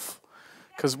to Ulf,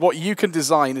 because what you can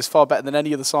design is far better than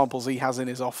any of the samples he has in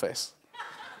his office.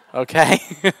 Okay?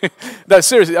 No,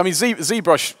 seriously, I mean,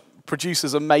 ZBrush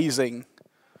produces amazing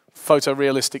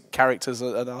photorealistic characters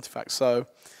and artifacts. So,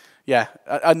 yeah.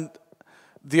 And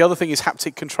the other thing is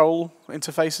haptic control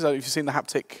interfaces. If you've seen the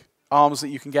haptic arms that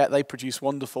you can get, they produce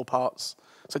wonderful parts.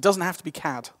 So it doesn't have to be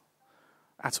CAD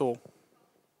at all.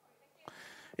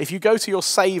 If you go to your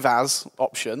Save As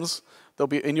options, there'll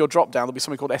be in your drop-down, there'll be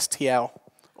something called STL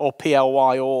or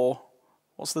PLY or,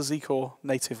 what's the ZCore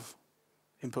native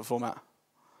input format?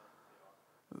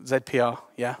 ZPR,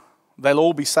 yeah. They'll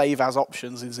all be Save As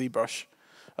options in ZBrush.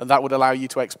 And that would allow you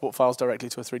to export files directly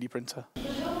to a 3D printer. But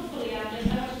hopefully, I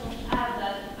just want to add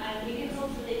that I really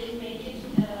hope that they can make it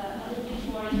a little bit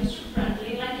more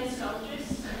user-friendly, like in sculptures,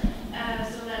 so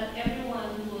that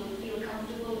everyone will feel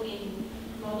comfortable in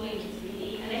modeling in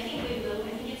 3D. And I think they will. I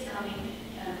think it's coming.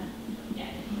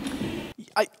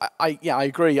 Yeah, I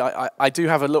agree. I do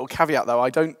have a little caveat though. I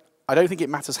don't think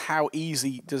it matters how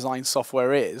easy design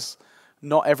software is.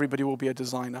 Not everybody will be a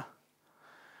designer.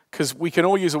 Because we can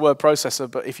all use a word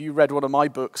processor, but if you read one of my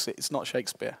books, it's not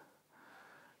Shakespeare.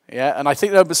 Yeah, and I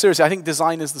think, no, but seriously, I think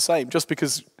design is the same. Just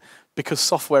because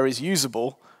software is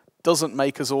usable doesn't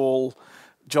make us all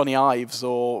Johnny Ives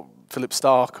or Philip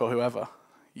Stark or whoever.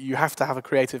 You have to have a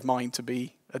creative mind to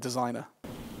be a designer.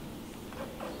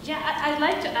 Yeah, I'd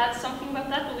like to add something about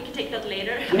that, but we can take that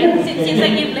later. And since I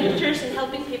give lectures and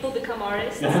helping people become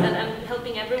artists, and I'm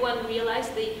helping everyone realize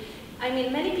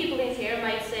many people in here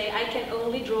might say, I can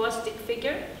only draw a stick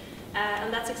figure,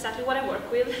 and that's exactly what I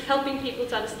work with, helping people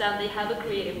to understand they have a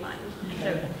creative mind.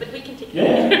 So, but we can take it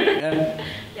later.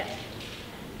 Yeah.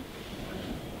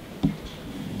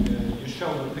 You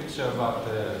showed a picture about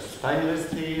the stainless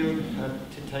steel,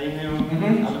 titanium,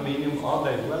 aluminium. Are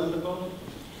they weldable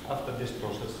after this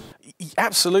process?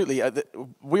 Absolutely.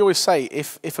 We always say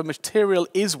if a material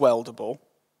is weldable,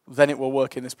 then it will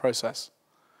work in this process.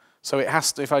 So it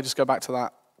has to, if I just go back to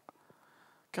that,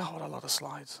 God, what a lot of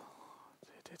slides.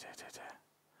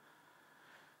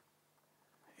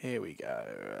 Here we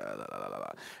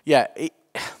go. Yeah,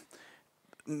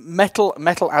 metal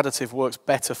additive works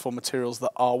better for materials that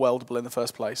are weldable in the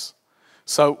first place.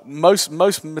 So most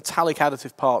metallic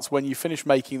additive parts, when you finish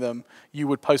making them, you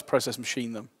would post-process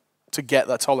machine them to get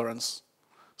that tolerance.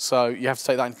 So you have to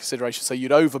take that into consideration. So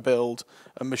you'd overbuild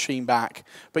and machine back.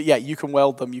 But yeah, you can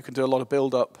weld them. You can do a lot of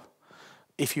build-up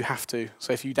if you have to.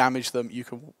 So if you damage them, you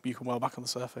can weld back on the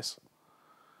surface.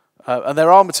 And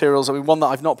there are materials. I mean, one that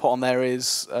I've not put on there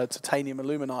is titanium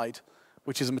aluminide,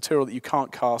 which is a material that you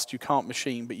can't cast, you can't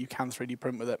machine, but you can 3D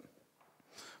print with it.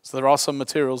 So there are some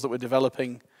materials that we're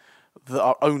developing that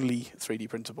are only 3D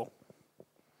printable.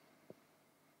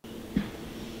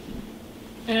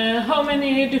 How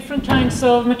many different kinds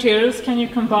of materials can you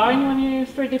combine when you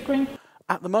 3D print?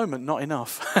 At the moment, not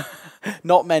enough.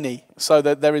 Not many. So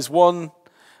there is one.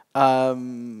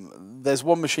 There's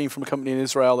one machine from a company in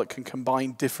Israel that can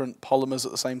combine different polymers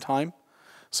at the same time.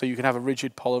 So you can have a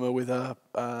rigid polymer with a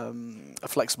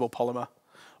flexible polymer,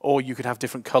 or you could have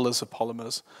different colors of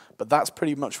polymers. But that's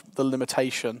pretty much the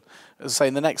limitation. As I say,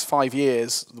 in the next 5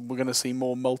 years, we're going to see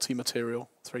more multi-material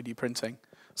 3D printing.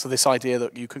 So this idea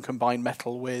that you can combine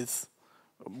metal and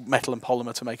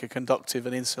polymer to make a conductive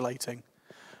and insulating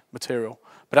material.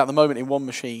 But at the moment, in one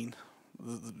machine,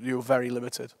 you're very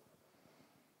limited.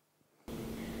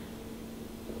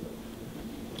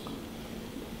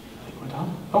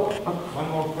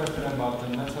 One more question about the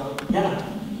metal.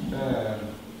 Yeah.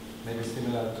 Maybe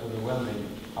similar to the welding.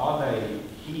 Are they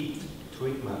heat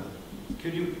treatment?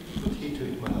 Could you put heat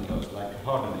treatment on those, like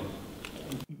hardening?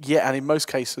 Yeah, and in most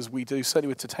cases we do. Certainly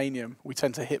with titanium, we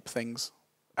tend to hip things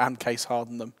and case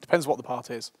harden them. Depends what the part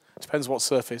is. Depends what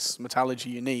surface metallurgy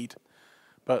you need.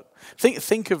 But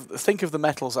think of the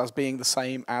metals as being the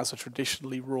same as a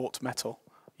traditionally wrought metal.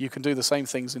 You can do the same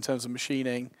things in terms of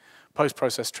machining,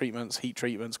 post-process treatments, heat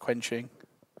treatments, quenching.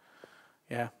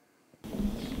 Yeah.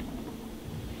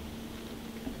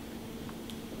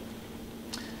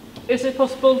 Is it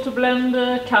possible to blend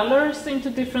colors into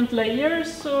different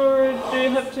layers, or do you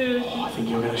have to? I think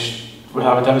we'll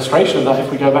have a demonstration of that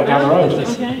if we go back down the road.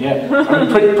 Okay. Yeah.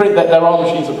 I mean, there are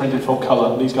machines that print in full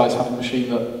colour. These guys have a machine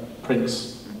that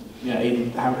prints,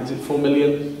 in, how is it, 4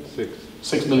 million?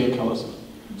 6 million colours.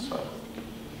 So,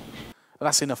 and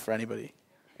that's enough for anybody.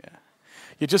 Yeah.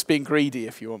 You're just being greedy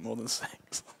if you want more than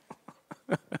 6.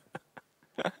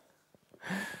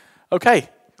 Okay.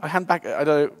 I hand back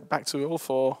to you all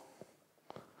for.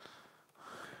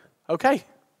 Okay.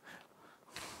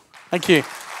 Thank you.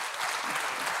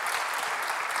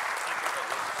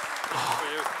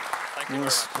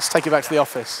 Let's take it back to the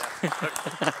office. Thank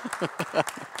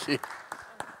you.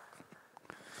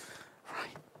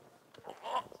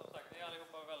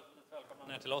 Välkomna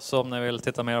ner till oss om ni vill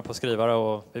titta mer på skrivare,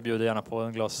 och vi bjuder gärna på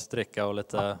en glas dricka och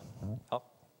lite. Ja.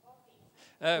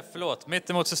 Förlåt, mitt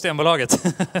emot Systembolaget.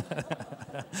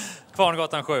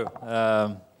 Kvarngatan 7.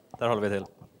 Där håller vi till.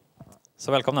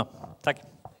 Så välkomna. Tack.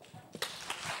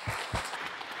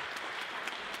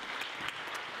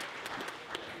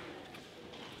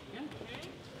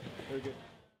 Very good.